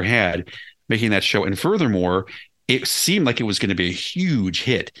we ever had making that show. And furthermore, it seemed like it was going to be a huge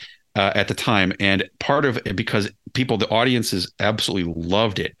hit at the time. And part of it because the audiences absolutely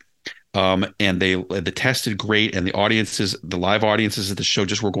loved it. And the test did great, and the live audiences at the show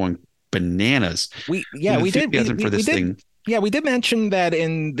just were going bananas. We did mention that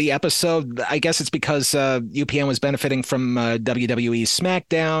in the episode. I guess it's because UPN was benefiting from WWE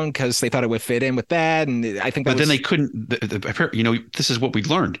SmackDown because they thought it would fit in with that, and I think. Then they couldn't. This is what we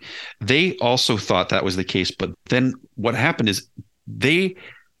learned. They also thought that was the case, but then what happened is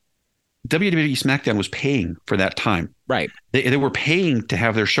WWE SmackDown was paying for that time. Right. They were paying to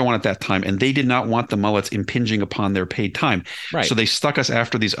have their show on at that time, and they did not want the mullets impinging upon their paid time. Right. So they stuck us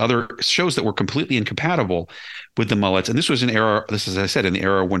after these other shows that were completely incompatible with the mullets. And this was as I said, in the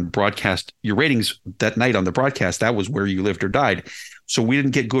era when your ratings that night on the broadcast, that was where you lived or died. So we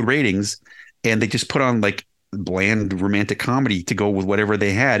didn't get good ratings, and they just put on like bland romantic comedy to go with whatever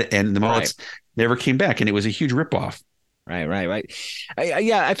they had. And the mullets never came back, and it was a huge ripoff. Right.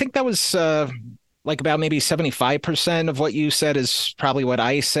 I think that was like about maybe 75% of what you said is probably what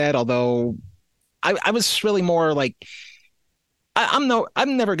I said. Although I was really more like, I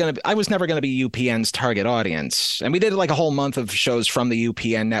was never going to be UPN's target audience. And we did like a whole month of shows from the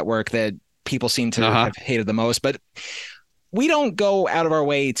UPN network that people seem to have hated the most. But we don't go out of our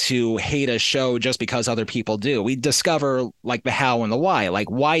way to hate a show just because other people do. We discover like the how and the why. Like,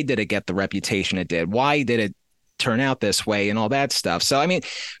 why did it get the reputation it did? Why did it turn out this way and all that stuff? So I mean,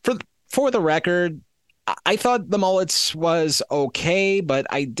 for the record, I thought the Mullets was okay, but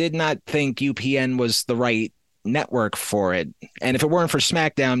I did not think UPN was the right network for it. And if it weren't for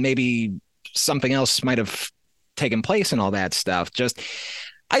SmackDown, maybe something else might have taken place and all that stuff.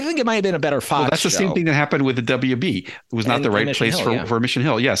 I think it might have been a better Fox. Well, that's the same thing that happened with the WB. It was not the right place for Mission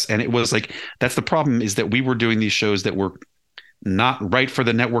Hill. Yes, and it was like that's the problem is that we were doing these shows that were not right for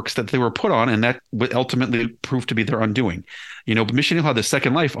the networks that they were put on, and that would ultimately prove to be their undoing. Mission Hill had the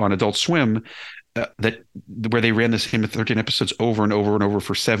second life on Adult Swim, where they ran the same 13 episodes over and over and over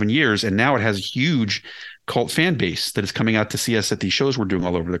for 7 years, and now it has a huge cult fan base that is coming out to see us at these shows we're doing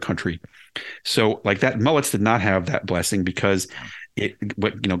all over the country. So, like that, Mullets did not have that blessing because it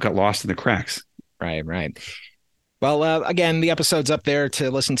got lost in the cracks. Right. Well, again, the episode's up there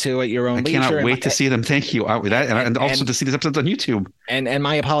to listen to at your own leisure. I cannot wait to see them. Thank you. And also to see these episodes on YouTube. And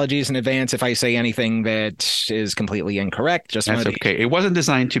my apologies in advance if I say anything that is completely incorrect. That's okay. It wasn't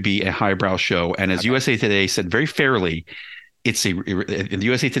designed to be a highbrow show. And as USA Today said very fairly, in the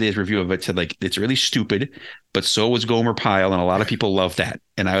USA Today's review of it said like it's really stupid, but so was Gomer Pyle, and a lot of people love that.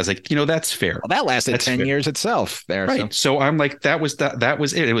 And I was like, that's fair. Well, that lasted 10 years itself there. Right. So I'm like, that was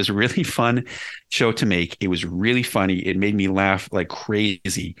it. It was a really fun show to make. It was really funny. It made me laugh like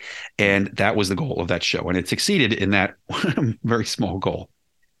crazy. And that was the goal of that show. And it succeeded in that very small goal.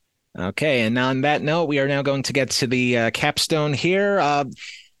 Okay. And on that note, we are now going to get to the capstone here.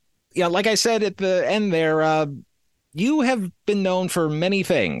 Like I said at the end there, you have been known for many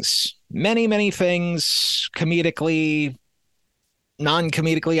things, many things, comedically,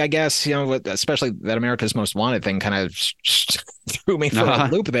 non-comedically, I guess, especially that America's Most Wanted thing kind of threw me for a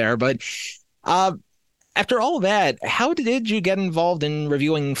loop there. But after all that, how did you get involved in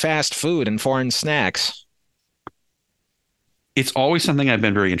reviewing fast food and foreign snacks? It's always something I've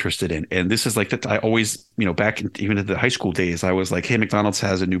been very interested in. And this is like that. I always, back even at the high school days, I was like, hey, McDonald's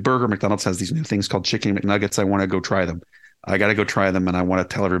has a new burger. McDonald's has these new things called chicken McNuggets. I want to go try them. I got to go try them. And I want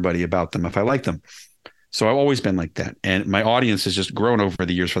to tell everybody about them if I like them. So I've always been like that. And my audience has just grown over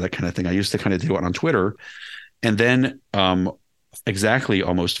the years for that kind of thing. I used to kind of do it on Twitter. And then exactly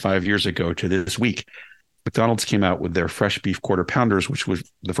almost 5 years ago to this week, McDonald's came out with their fresh beef quarter pounders, which was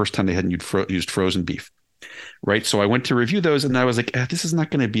the first time they hadn't used frozen beef. Right. So I went to review those and I was like, this is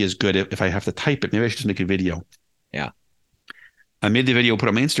not going to be as good if I have to type it. Maybe I should just make a video. Yeah. I made the video, put it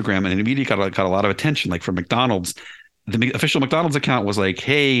on my Instagram, and it immediately got a lot of attention, like from McDonald's. The official McDonald's account was like,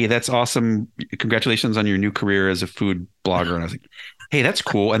 hey, that's awesome. Congratulations on your new career as a food blogger. And I was like, hey, that's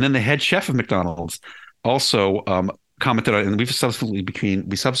cool. And then the head chef of McDonald's also commented on it, and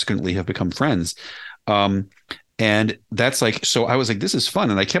we subsequently have become friends. And that's like, so I was like, this is fun.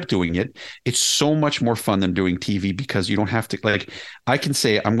 And I kept doing it. It's so much more fun than doing TV because you don't have to, like, I can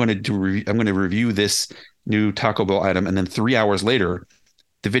say, I'm going to review this new Taco Bell item. And then 3 hours later,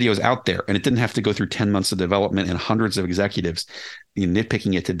 the video is out there, and it didn't have to go through 10 months of development and hundreds of executives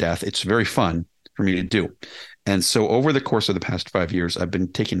nitpicking it to death. It's very fun for me to do. And so over the course of the past 5 years, I've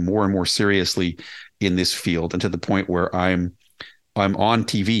been taken more and more seriously in this field, and to the point where I'm on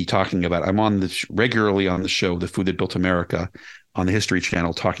TV talking about, I'm on regularly on the show, The Food That Built America, on the History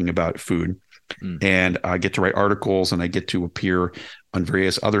Channel, talking about food. And I get to write articles, and I get to appear on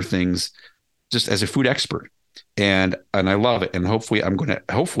various other things just as a food expert. And I love it. And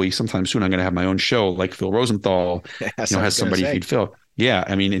hopefully sometime soon, I'm going to have my own show, like Phil Rosenthal, has somebody feed Phil. Yeah.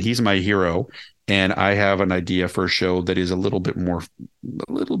 I mean, and he's my hero. And I have an idea for a show that is a little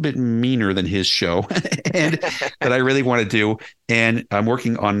bit meaner than his show, and that I really want to do. And I'm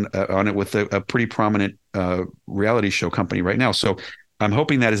working on it with a pretty prominent reality show company right now. So I'm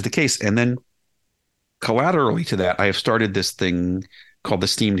hoping that is the case. And then collaterally to that, I have started this thing called the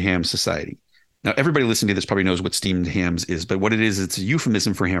Steamed Ham Society. Now, everybody listening to this probably knows what steamed hams is, but what it is, it's a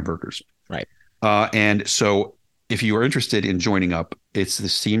euphemism for hamburgers. Right. And so if you are interested in joining up,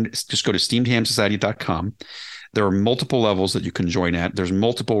 just go to steamedhamsociety.com. There are multiple levels that you can join at. There's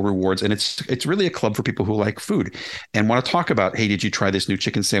multiple rewards, and it's really a club for people who like food and want to talk about, hey, did you try this new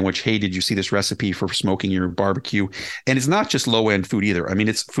chicken sandwich? Hey, did you see this recipe for smoking your barbecue? And it's not just low-end food either. I mean,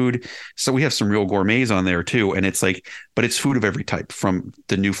 it's food. So we have some real gourmets on there too. And it's like, but it's food of every type, from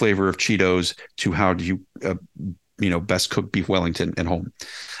the new flavor of Cheetos to how do you, best cook beef Wellington at home,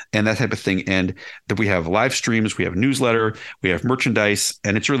 and that type of thing. And that we have live streams, we have newsletter, we have merchandise,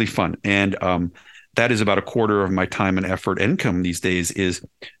 and it's really fun. And that is about a quarter of my time and effort and income these days, is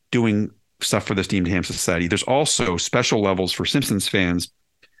doing stuff for the Steamed Ham Society. There's also special levels for Simpsons fans,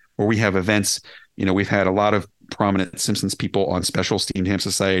 where we have events. We've had a lot of prominent Simpsons people on special Steamed Ham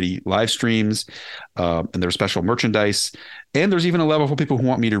Society live streams, and there's special merchandise. And there's even a level for people who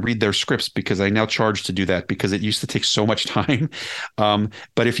want me to read their scripts, because I now charge to do that, because it used to take so much time.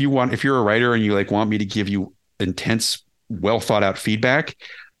 But if you're a writer and you want me to give you intense, well thought out feedback,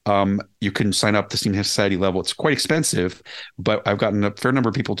 you can sign up the Steamed Ham Society level. It's quite expensive, but I've gotten a fair number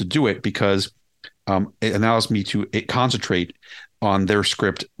of people to do it, because it allows me to concentrate on their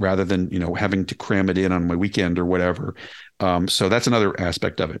script rather than having to cram it in on my weekend or whatever. So that's another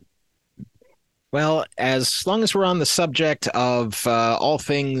aspect of it. Well, as long as we're on the subject of all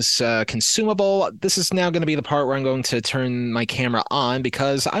things consumable, this is now going to be the part where I'm going to turn my camera on,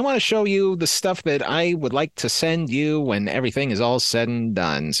 because I want to show you the stuff that I would like to send you when everything is all said and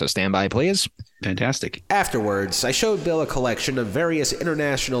done. So stand by, please. Fantastic. Afterwards, I showed Bill a collection of various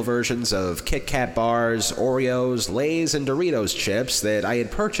international versions of Kit Kat bars, Oreos, Lay's, and Doritos chips that I had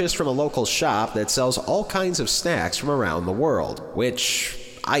purchased from a local shop that sells all kinds of snacks from around the world, which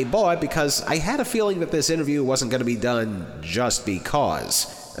I bought because I had a feeling that this interview wasn't going to be done just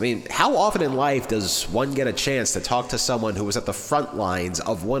because. I mean, how often in life does one get a chance to talk to someone who was at the front lines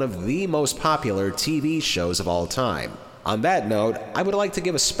of one of the most popular TV shows of all time? On that note, I would like to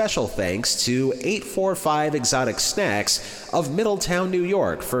give a special thanks to 845 Exotic Snacks of Middletown, New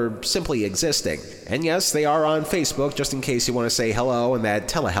York for simply existing. And yes, they are on Facebook, just in case you want to say hello and that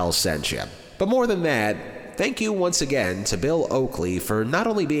telehealth sent you. But more than that, thank you once again to Bill Oakley for not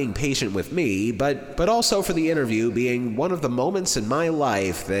only being patient with me, but also for the interview being one of the moments in my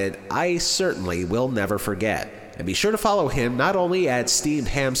life that I certainly will never forget. And be sure to follow him not only at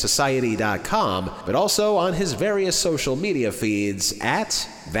steamedhamsociety.com, but also on his various social media feeds at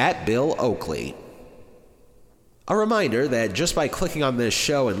ThatBillOakley. A reminder that just by clicking on this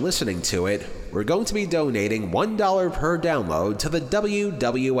show and listening to it, we're going to be donating $1 per download to the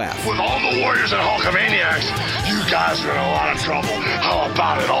WWF. With all the Warriors and Hulkamaniacs, you guys are in a lot of trouble. How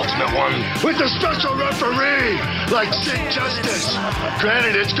about it, Ultimate One? With a special referee, like Sid Justice.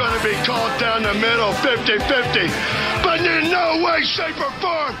 Granted, it's going to be called down the middle, 50-50, but in no way, shape, or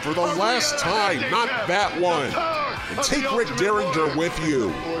form. For the last time, not that one. And take Rick Derringer with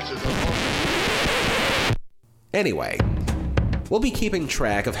you. Anyway, we'll be keeping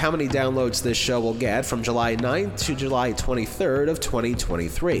track of how many downloads this show will get from July 9th to July 23rd of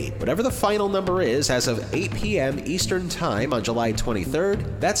 2023. Whatever the final number is as of 8 p.m. Eastern Time on July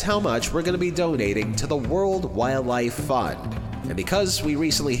 23rd, that's how much we're going to be donating to the World Wildlife Fund. And because we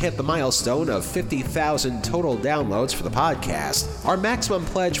recently hit the milestone of 50,000 total downloads for the podcast, our maximum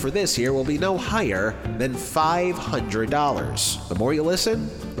pledge for this year will be no higher than $500. The more you listen,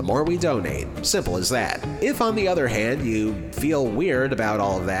 the more we donate. Simple as that. If, on the other hand, you feel weird about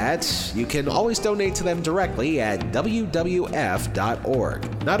all of that, you can always donate to them directly at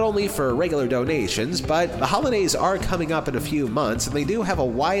WWF.org. Not only for regular donations, but the holidays are coming up in a few months, and they do have a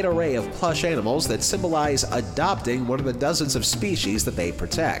wide array of plush animals that symbolize adopting one of the dozens of species that they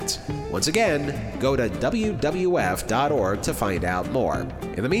protect. Once again, go to WWF.org to find out more.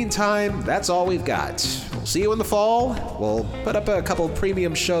 In the meantime, that's all we've got. We'll see you in the fall. We'll put up a couple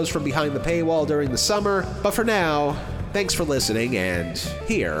premium shows shows from behind the paywall during the summer, but for now, thanks for listening, and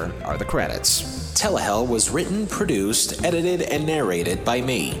here are the credits. Telehell was written, produced, edited, and narrated by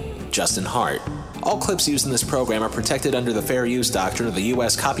me, Justin Hart. All clips used in this program are protected under the Fair Use Doctrine of the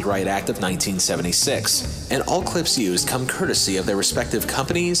U.S. Copyright Act of 1976, and all clips used come courtesy of their respective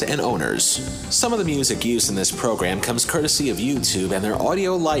companies and owners. Some of the music used in this program comes courtesy of YouTube and their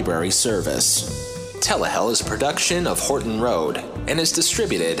audio library service. Telehell is a production of Horton Road and is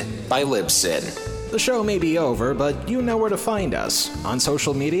distributed by Libsyn. The show may be over, but you know where to find us. On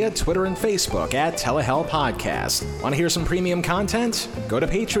social media, Twitter and Facebook at Telehell Podcast. Want to hear some premium content? Go to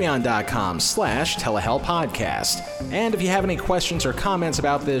patreon.com/Telehell Podcast. And if you have any questions or comments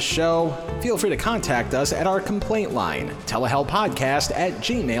about this show, feel free to contact us at our complaint line,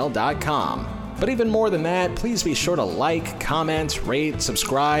 telehellpodcast@gmail.com. But even more than that, please be sure to like, comment, rate,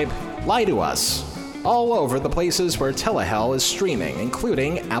 subscribe, lie to us. All over the places where Telehell is streaming,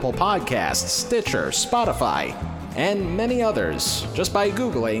 including Apple Podcasts, Stitcher, Spotify, and many others, just by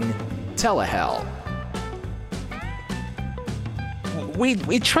Googling Telehell.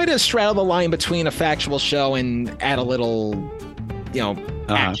 We try to straddle the line between a factual show and add a little,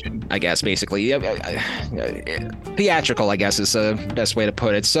 action, I guess, basically. Theatrical, I guess, is the best way to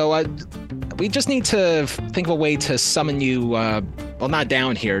put it. So we just need to think of a way to summon you, well, not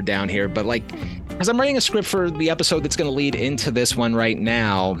down here, but because I'm writing a script for the episode that's going to lead into this one right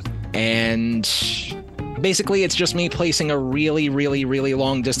now, and basically it's just me placing a really, really, really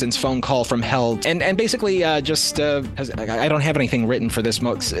long distance phone call from hell, and basically I don't have anything written for this.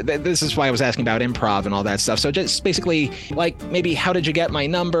 This is why I was asking about improv and all that stuff. So just basically, maybe, how did you get my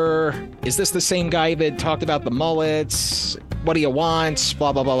number? Is this the same guy that talked about the mullets? What do you want?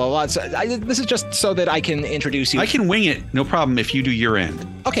 Blah, blah, blah, blah, blah. So this is just so that I can introduce you. I can wing it, no problem, if you do your end.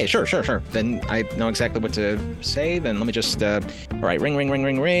 Okay, sure. Then I know exactly what to say. Then let me just, all right,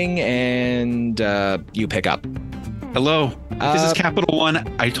 ring, and you pick up. Hello, this is Capital One.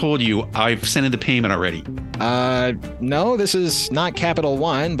 I told you, I've sent in the payment already. No, this is not Capital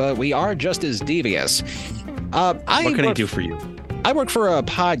One, but we are just as devious. What can I do for you? I work for a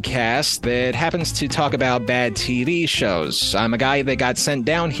podcast that happens to talk about bad TV shows. I'm a guy that got sent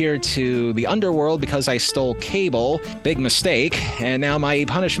down here to the underworld because I stole cable. Big mistake. And now my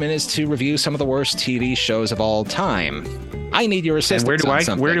punishment is to review some of the worst TV shows of all time. I need your assistance.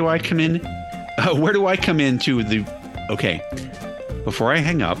 And where do I come in? Where do I come into the... Okay. Before I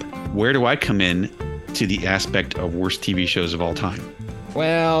hang up, where do I come in to the aspect of worst TV shows of all time?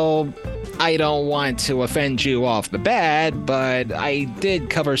 Well, I don't want to offend you off the bat, but I did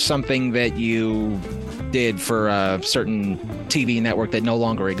cover something that you did for a certain TV network that no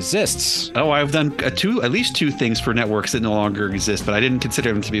longer exists. Oh, I've done at least two things for networks that no longer exist, but I didn't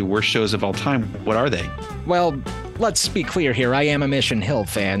consider them to be worst shows of all time. What are they? Well, let's be clear here. I am a Mission Hill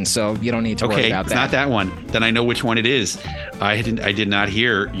fan, so you don't need to worry about that. Okay, it's not that one. Then I know which one it is. I did not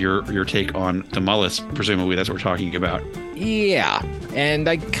hear your take on the mullets. Presumably that's what we're talking about. Yeah, and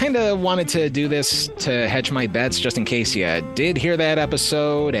I kind of wanted to do this to hedge my bets just in case you did hear that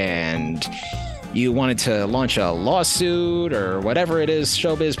episode and you wanted to launch a lawsuit or whatever it is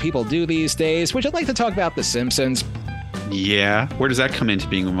showbiz people do these days. Would you like to talk about The Simpsons? Yeah. Where does that come into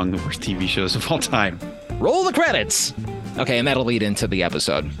being among the worst TV shows of all time? Roll the credits. Okay, and that'll lead into the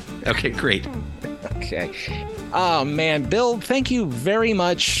episode. Okay, great. Okay. Oh, man, Bill, thank you very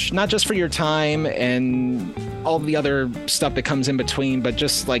much, not just for your time and all the other stuff that comes in between, but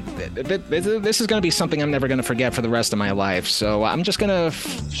just this is going to be something I'm never going to forget for the rest of my life. So I'm just going to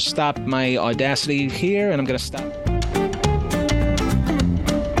stop my audacity here, and I'm going to stop.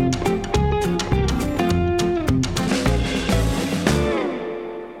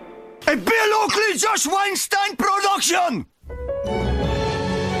 A Bill Oakley Josh Weinstein production!